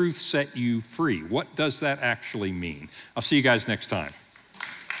does the truth set you free? What does that actually mean? I'll see you guys next time.